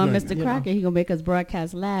 meal. knowing We- Mr. you know. Crockett, he gonna make us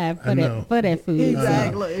broadcast live I know. for that food.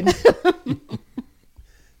 Exactly.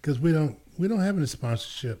 Because we don't have any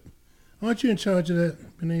sponsorship. Aren't you in charge of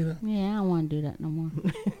that, Benita? Yeah, I don't want to do that no more.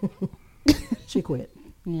 She quit.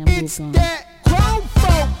 Yeah, It's move on. that grown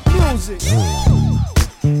folk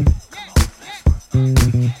music.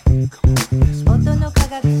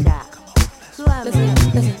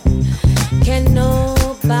 Can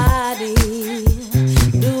nobody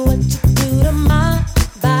do what you do to my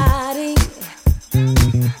body?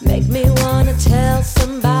 Make me wanna tell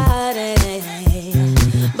somebody.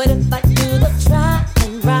 But if I do, they'll try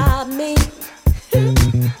and rob me.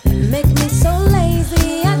 Make me so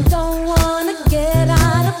lazy, I don't wanna get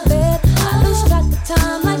out of bed. I lose track of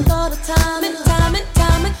time like all the time and time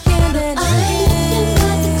again. And I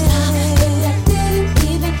didn't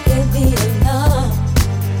even give me enough.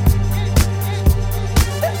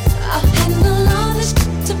 I'll handle all this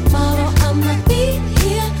tomorrow. I'ma be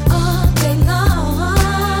here all day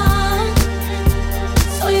long.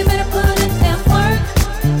 So you better put in that work,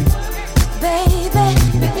 baby.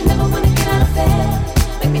 Make me never wanna get out of bed.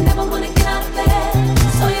 Make me never wanna get out of bed.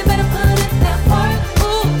 So you better put in that work,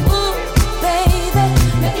 ooh, ooh, baby.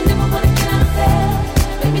 Make me never wanna get out of bed.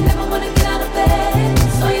 Make me never wanna get out of bed.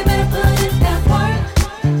 So you better put in that work.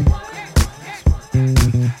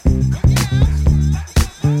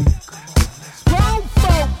 Grown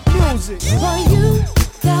folk music. Boy, you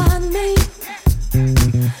got me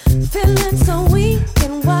feeling so weak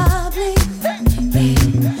and wobbly.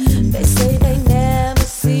 They say they never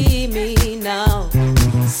see me now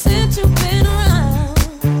since you've been around.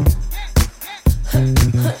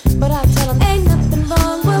 But I tell them ain't nothing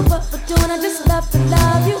wrong with what we're doing. I just love to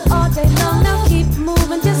love you all day long. Now keep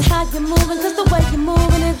moving, just how you're moving, 'cause the way you're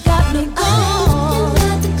moving it got me going.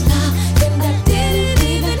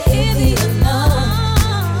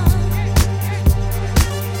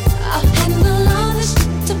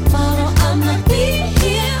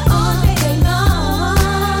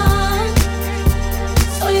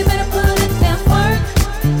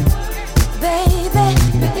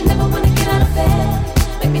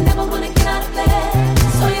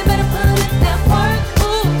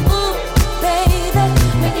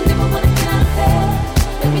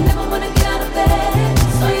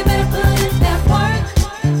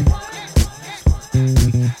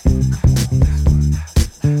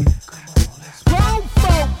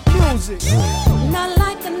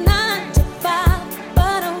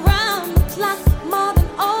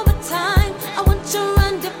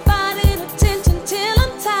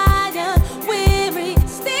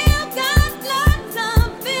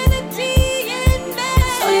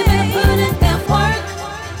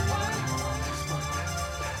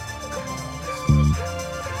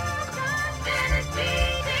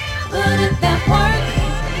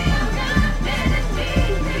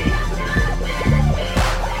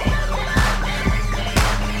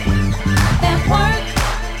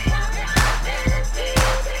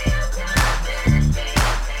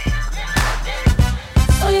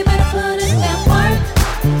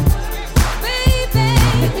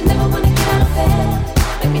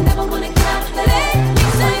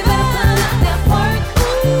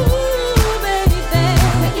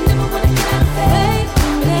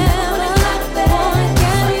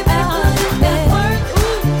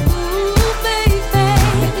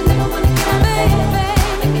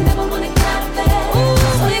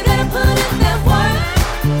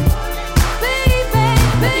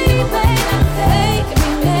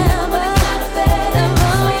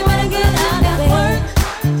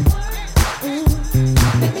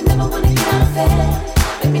 Make me never wanna get out of bed.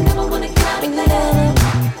 Make me never wanna get out of bed.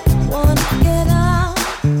 Wanna get out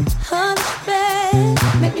of bed.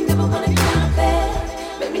 Make me never wanna get out of bed.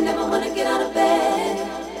 Make me never wanna get out of bed.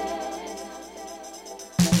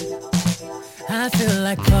 I feel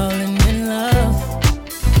like falling in love.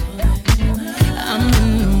 I'm in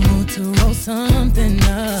the mood to roll something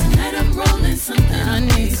up. Tonight I'm rolling something. I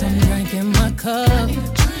need some drink in my cup.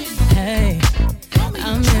 Hey,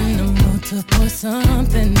 I'm in the mood to pour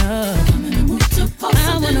something up.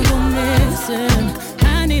 I wanna go missing.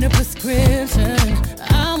 I need a prescription.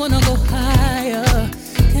 I wanna go higher.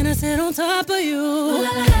 Can I sit on top of you?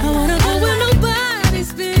 I wanna go where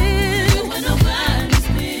nobody's been.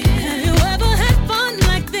 Have you ever had fun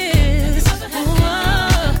like this?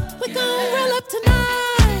 We gon' roll up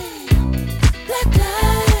tonight. Black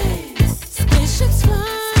lights, spaceships fly.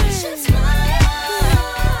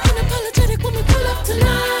 Unapologetic when we pull up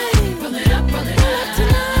tonight. Roll it up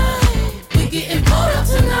tonight. We getting pulled up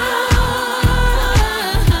tonight.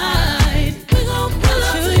 We gon' roll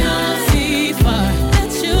up tonight. See fire,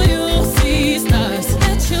 let you see stars,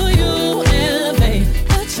 let you elevate,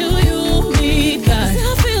 let you meet God.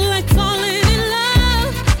 I feel like falling in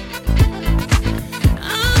love.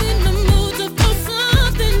 I'm in the mood to pull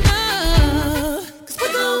something up. 'Cause we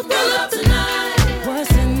gon' roll up tonight.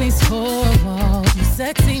 What's in these four walls? You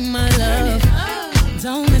sexy, my love.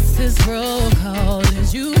 Don't miss this roll call. As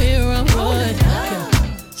you hear a wood.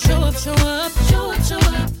 Show up, show up, show up, show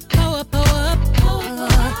up. Pull up, pull up, pull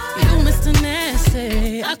up. You Mr.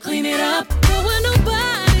 Nasty. I clean it up. Go where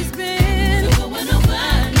nobody's been. Go where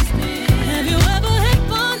nobody's been. Have you ever had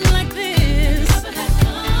fun like this?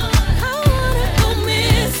 I wanna go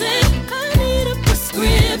missing. I need a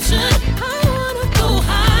prescription. I wanna go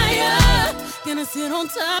higher. Gonna sit on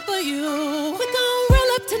top of you. We gon'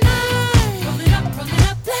 roll up tonight. Roll it up,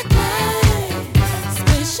 black lights.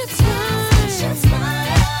 Spaceships fly.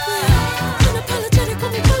 Unapologetic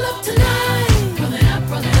when we pull up tonight. Roll it up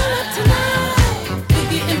tonight. We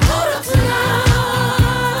getting pulled up tonight.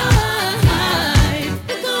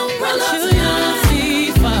 We gon' roll up tonight.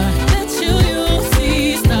 See fire, let you see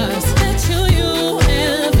stars, let you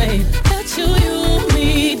elevate, let you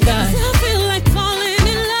meet God. I feel like falling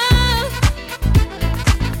in love.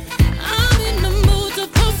 I'm in the mood to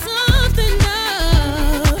pull something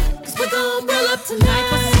up. 'Cause we gon' roll up tonight.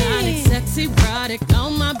 Hypersonic, sexy, erotic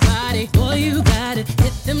on my body. Boy, you got it.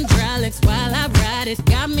 Hit them hydraulics while I ride it.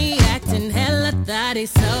 Got me acting hella thotty.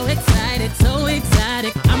 So excited, so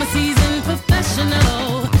exotic. I'm a seasoned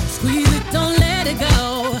professional. Squeeze it, don't let it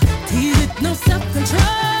go. Tease it, no self-control.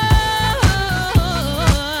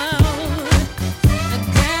 I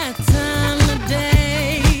got time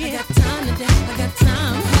today. I got time today. I got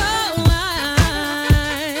time. Oh,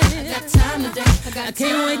 I got time today. I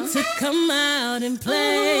can't wait to come out and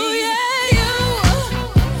play. Ooh, yeah, you.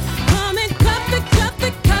 Come and cup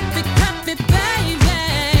it, baby.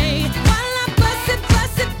 While I bust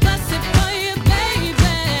it for you, baby.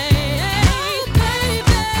 Oh,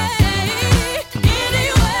 baby.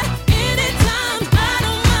 Anywhere, anytime, I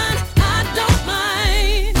don't mind.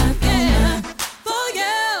 Yeah, for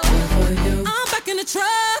you. I'm back in the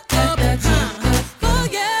truck. For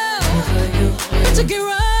you. Let you get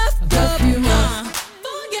rough. For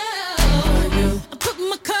you. I put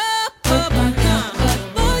my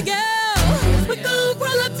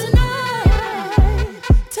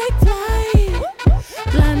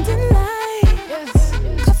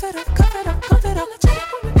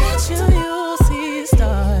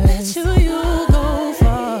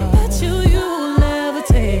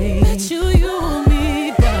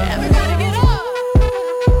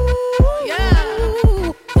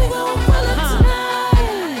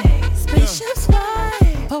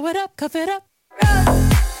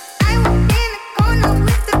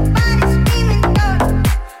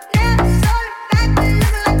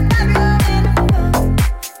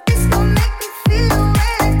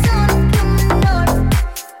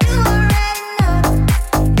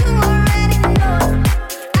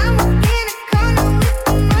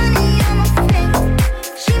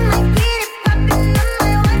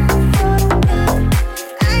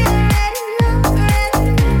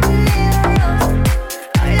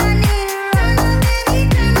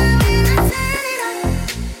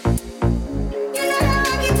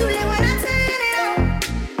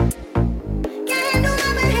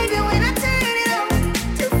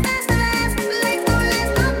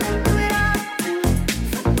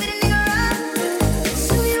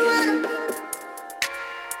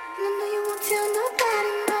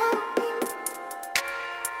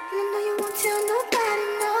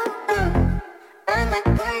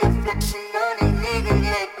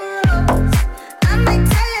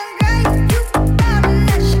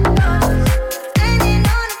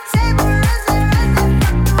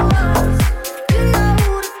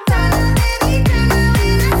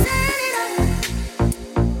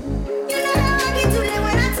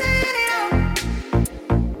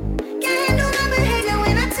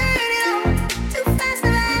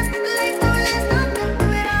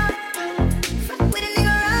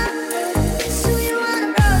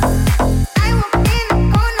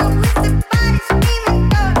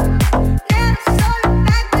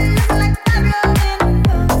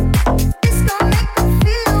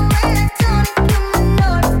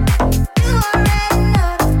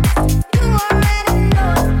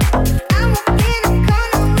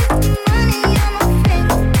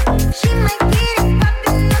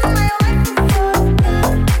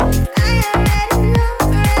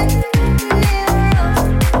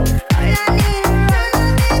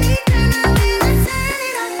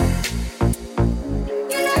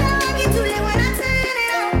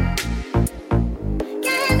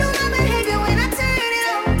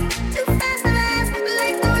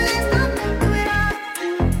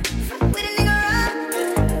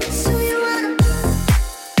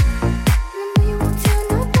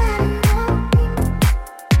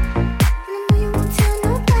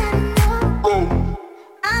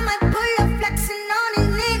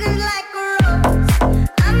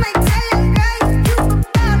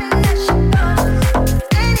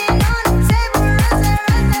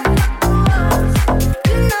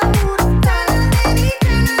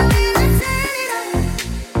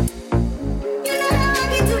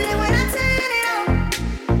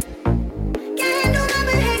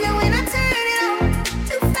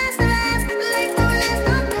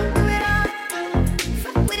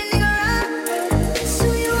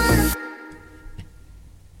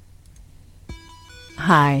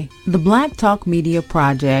Hi, the Black Talk Media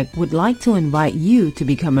Project would like to invite you to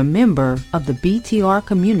become a member of the BTR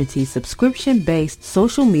Community subscription-based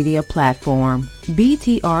social media platform.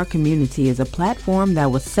 BTR Community is a platform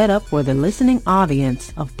that was set up for the listening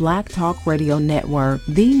audience of Black Talk Radio Network,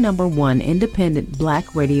 the #1 independent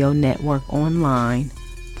black radio network online.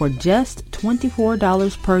 For just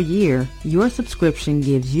 $24 per year, your subscription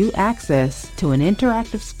gives you access to an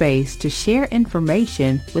interactive space to share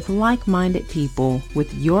information with like-minded people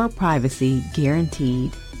with your privacy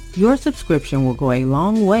guaranteed. Your subscription will go a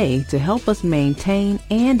long way to help us maintain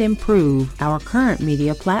and improve our current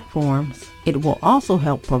media platforms. It will also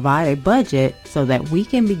help provide a budget so that we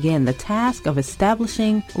can begin the task of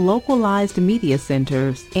establishing localized media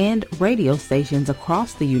centers and radio stations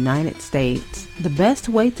across the United States. The best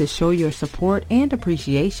way to show your support and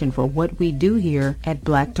appreciation for what we do here at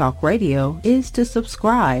Black Talk Radio is to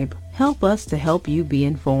subscribe. Help us to help you be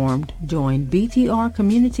informed. Join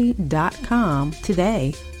btrcommunity.com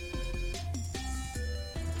today.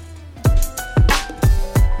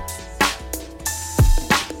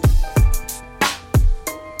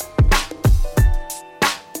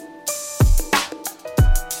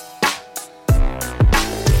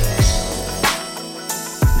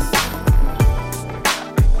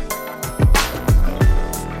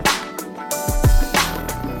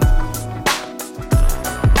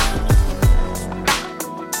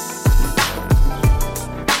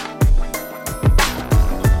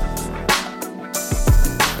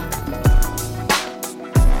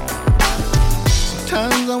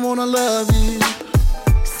 Sometimes I wanna love you.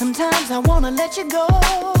 Sometimes I wanna let you go.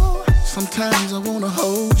 Sometimes I wanna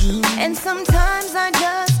hold you. And sometimes I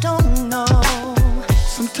just don't know.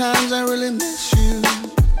 Sometimes I really miss you.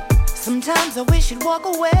 Sometimes I wish you'd walk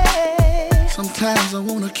away. Sometimes I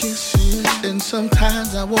wanna kiss you. And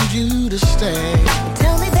sometimes I want you to stay.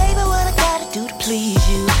 Tell me, baby, what I gotta do to please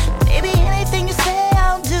you. Baby, anything you say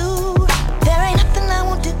I'll do. There ain't nothing I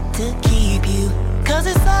won't do to keep you. 'Cause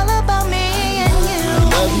it's all about me and you. I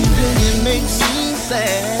love you when you make me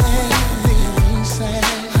sad.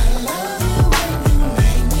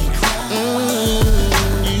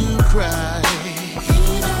 You cry.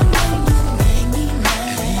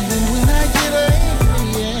 Even when I get angry,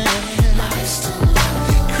 yeah.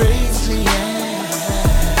 Crazy,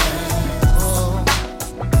 yeah.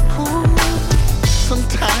 Ooh.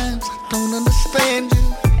 Sometimes I don't understand you.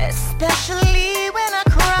 Especially when I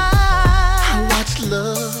cry. I watch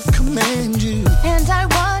love command you. And I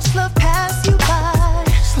watch love pass you by.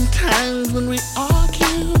 Sometimes when we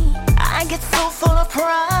argue, I get so full of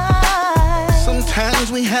pride.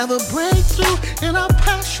 sometimes we have a breakthrough and our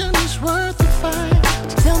passion is worth the fight.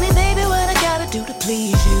 Tell me, baby, what I gotta do to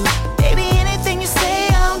please you. Baby, anything you say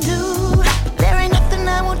I'll do. There ain't nothing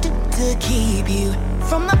I won't do to keep you.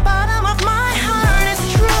 From the bottom of my heart, it's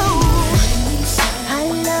true. I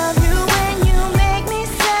love you when you make me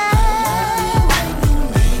sad.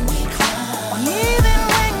 Even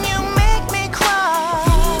when you make me cry.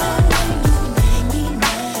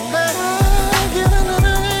 Get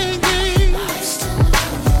another angry.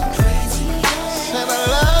 Said I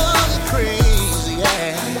love you crazy,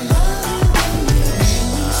 yeah.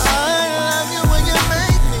 I love you when you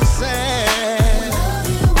make me sad.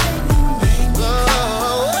 Oh,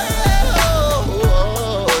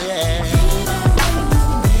 yeah.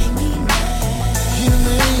 You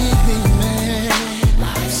make me mad.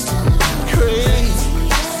 Crazy.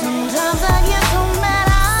 Sometimes I get so mad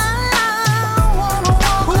I wanna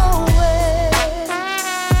walk away.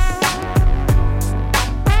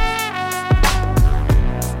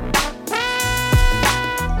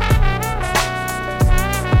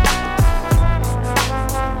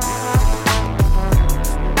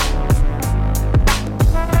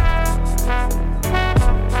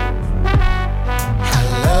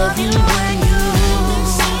 Love you when you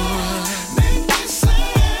make me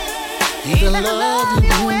sad. Even love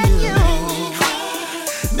you when you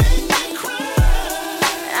make me cry.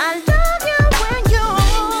 I love you when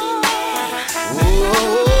you're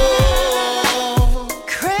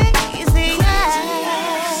crazy, yeah.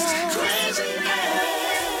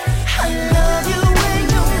 I love you when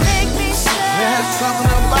you make me There's sad.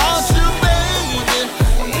 something about you, baby.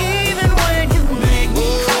 Even when you make me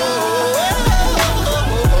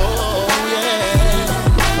Yeah.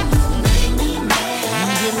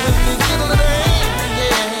 Get with me, get with me.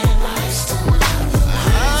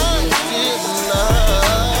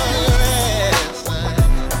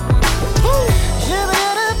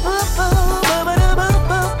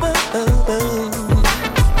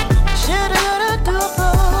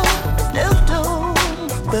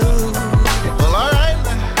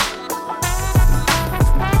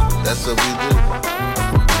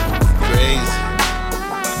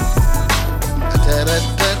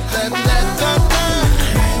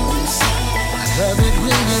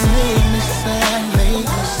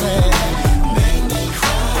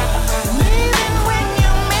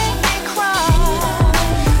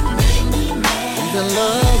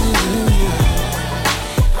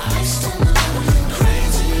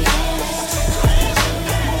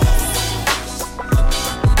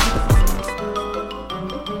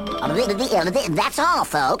 Well, that's all,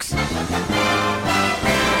 folks.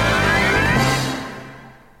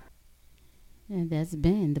 And that's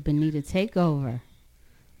been the Bonita Takeover.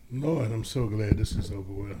 Lord, I'm so glad this is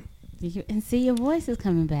over with. And see, your voice is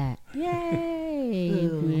coming back.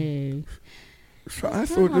 Yay! So I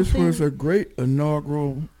thought this was a great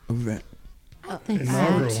inaugural event. I think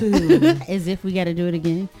Inaugural. so too. As if we got to do it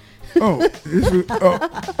again.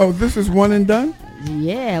 This is one and done?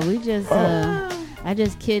 Yeah, we just I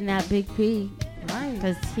just kidnapped Big P. Right.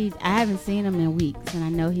 Because I haven't seen him in weeks, and I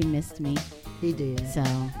know he missed me. He did. So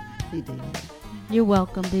He did. you're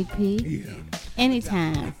welcome, Big P. Yeah.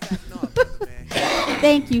 Anytime.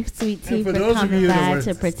 Thank you, Sweet Tea, And for for those of coming you that by were-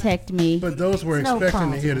 to protect me. But those who were No expecting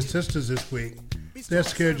problem. to hear the sisters this week, their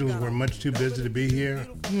schedules were much too busy to be here.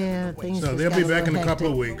 Yeah, things So just they'll got be a back in little a couple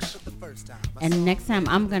of hectic. weeks. And next time,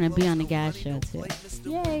 I'm going to be on the guys' show, too.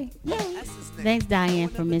 Yay. Yay. Thanks, Diane,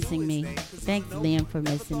 for missing me. Thanks, Liam, for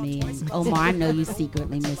missing me. And Omar, I know you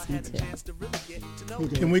secretly miss me, too.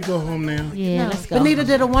 Can we go home now? Yeah, let's go. Bonita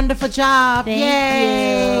did a wonderful job. Thank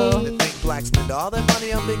Yay. you. Think blacks spend all their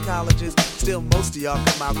money on big colleges. Still, most of y'all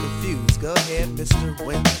come out confused. Go ahead, Mr.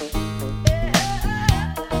 Winter.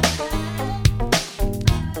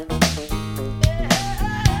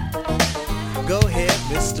 Go ahead,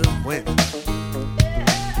 Mr. Winter.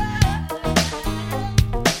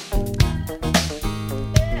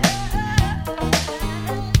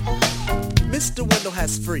 Mr. Wendell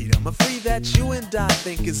has freedom, a free that you and I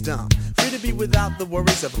think is dumb. Free to be without the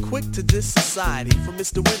worries of a quick-to-diss society, for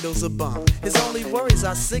Mr. Wendell's a bum. His only worries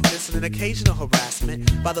are sickness and an occasional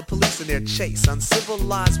harassment by the police in their chase.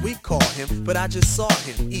 Uncivilized we call him, but I just saw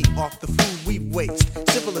him eat off the food we waste.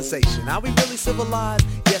 Civilization, are we really civilized?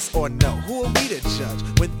 Yes or no? Who are we to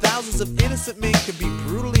judge when thousands of innocent men could be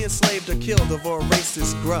brutally enslaved or killed over a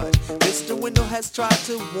racist grudge? Mr. Wendell has tried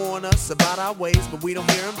to warn us about our ways, but we don't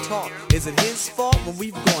hear him talk. Is it his fault when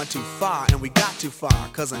we've gone too far and we got too far?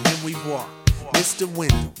 Cause on him we've walked. Mr.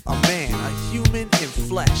 Wendell, a man, a human in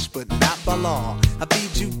flesh, but not by law. I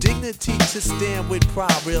feed you dignity to stand with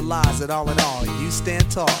pride. Realize that all in all, you stand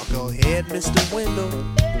tall. Go ahead, Mr. Wendell.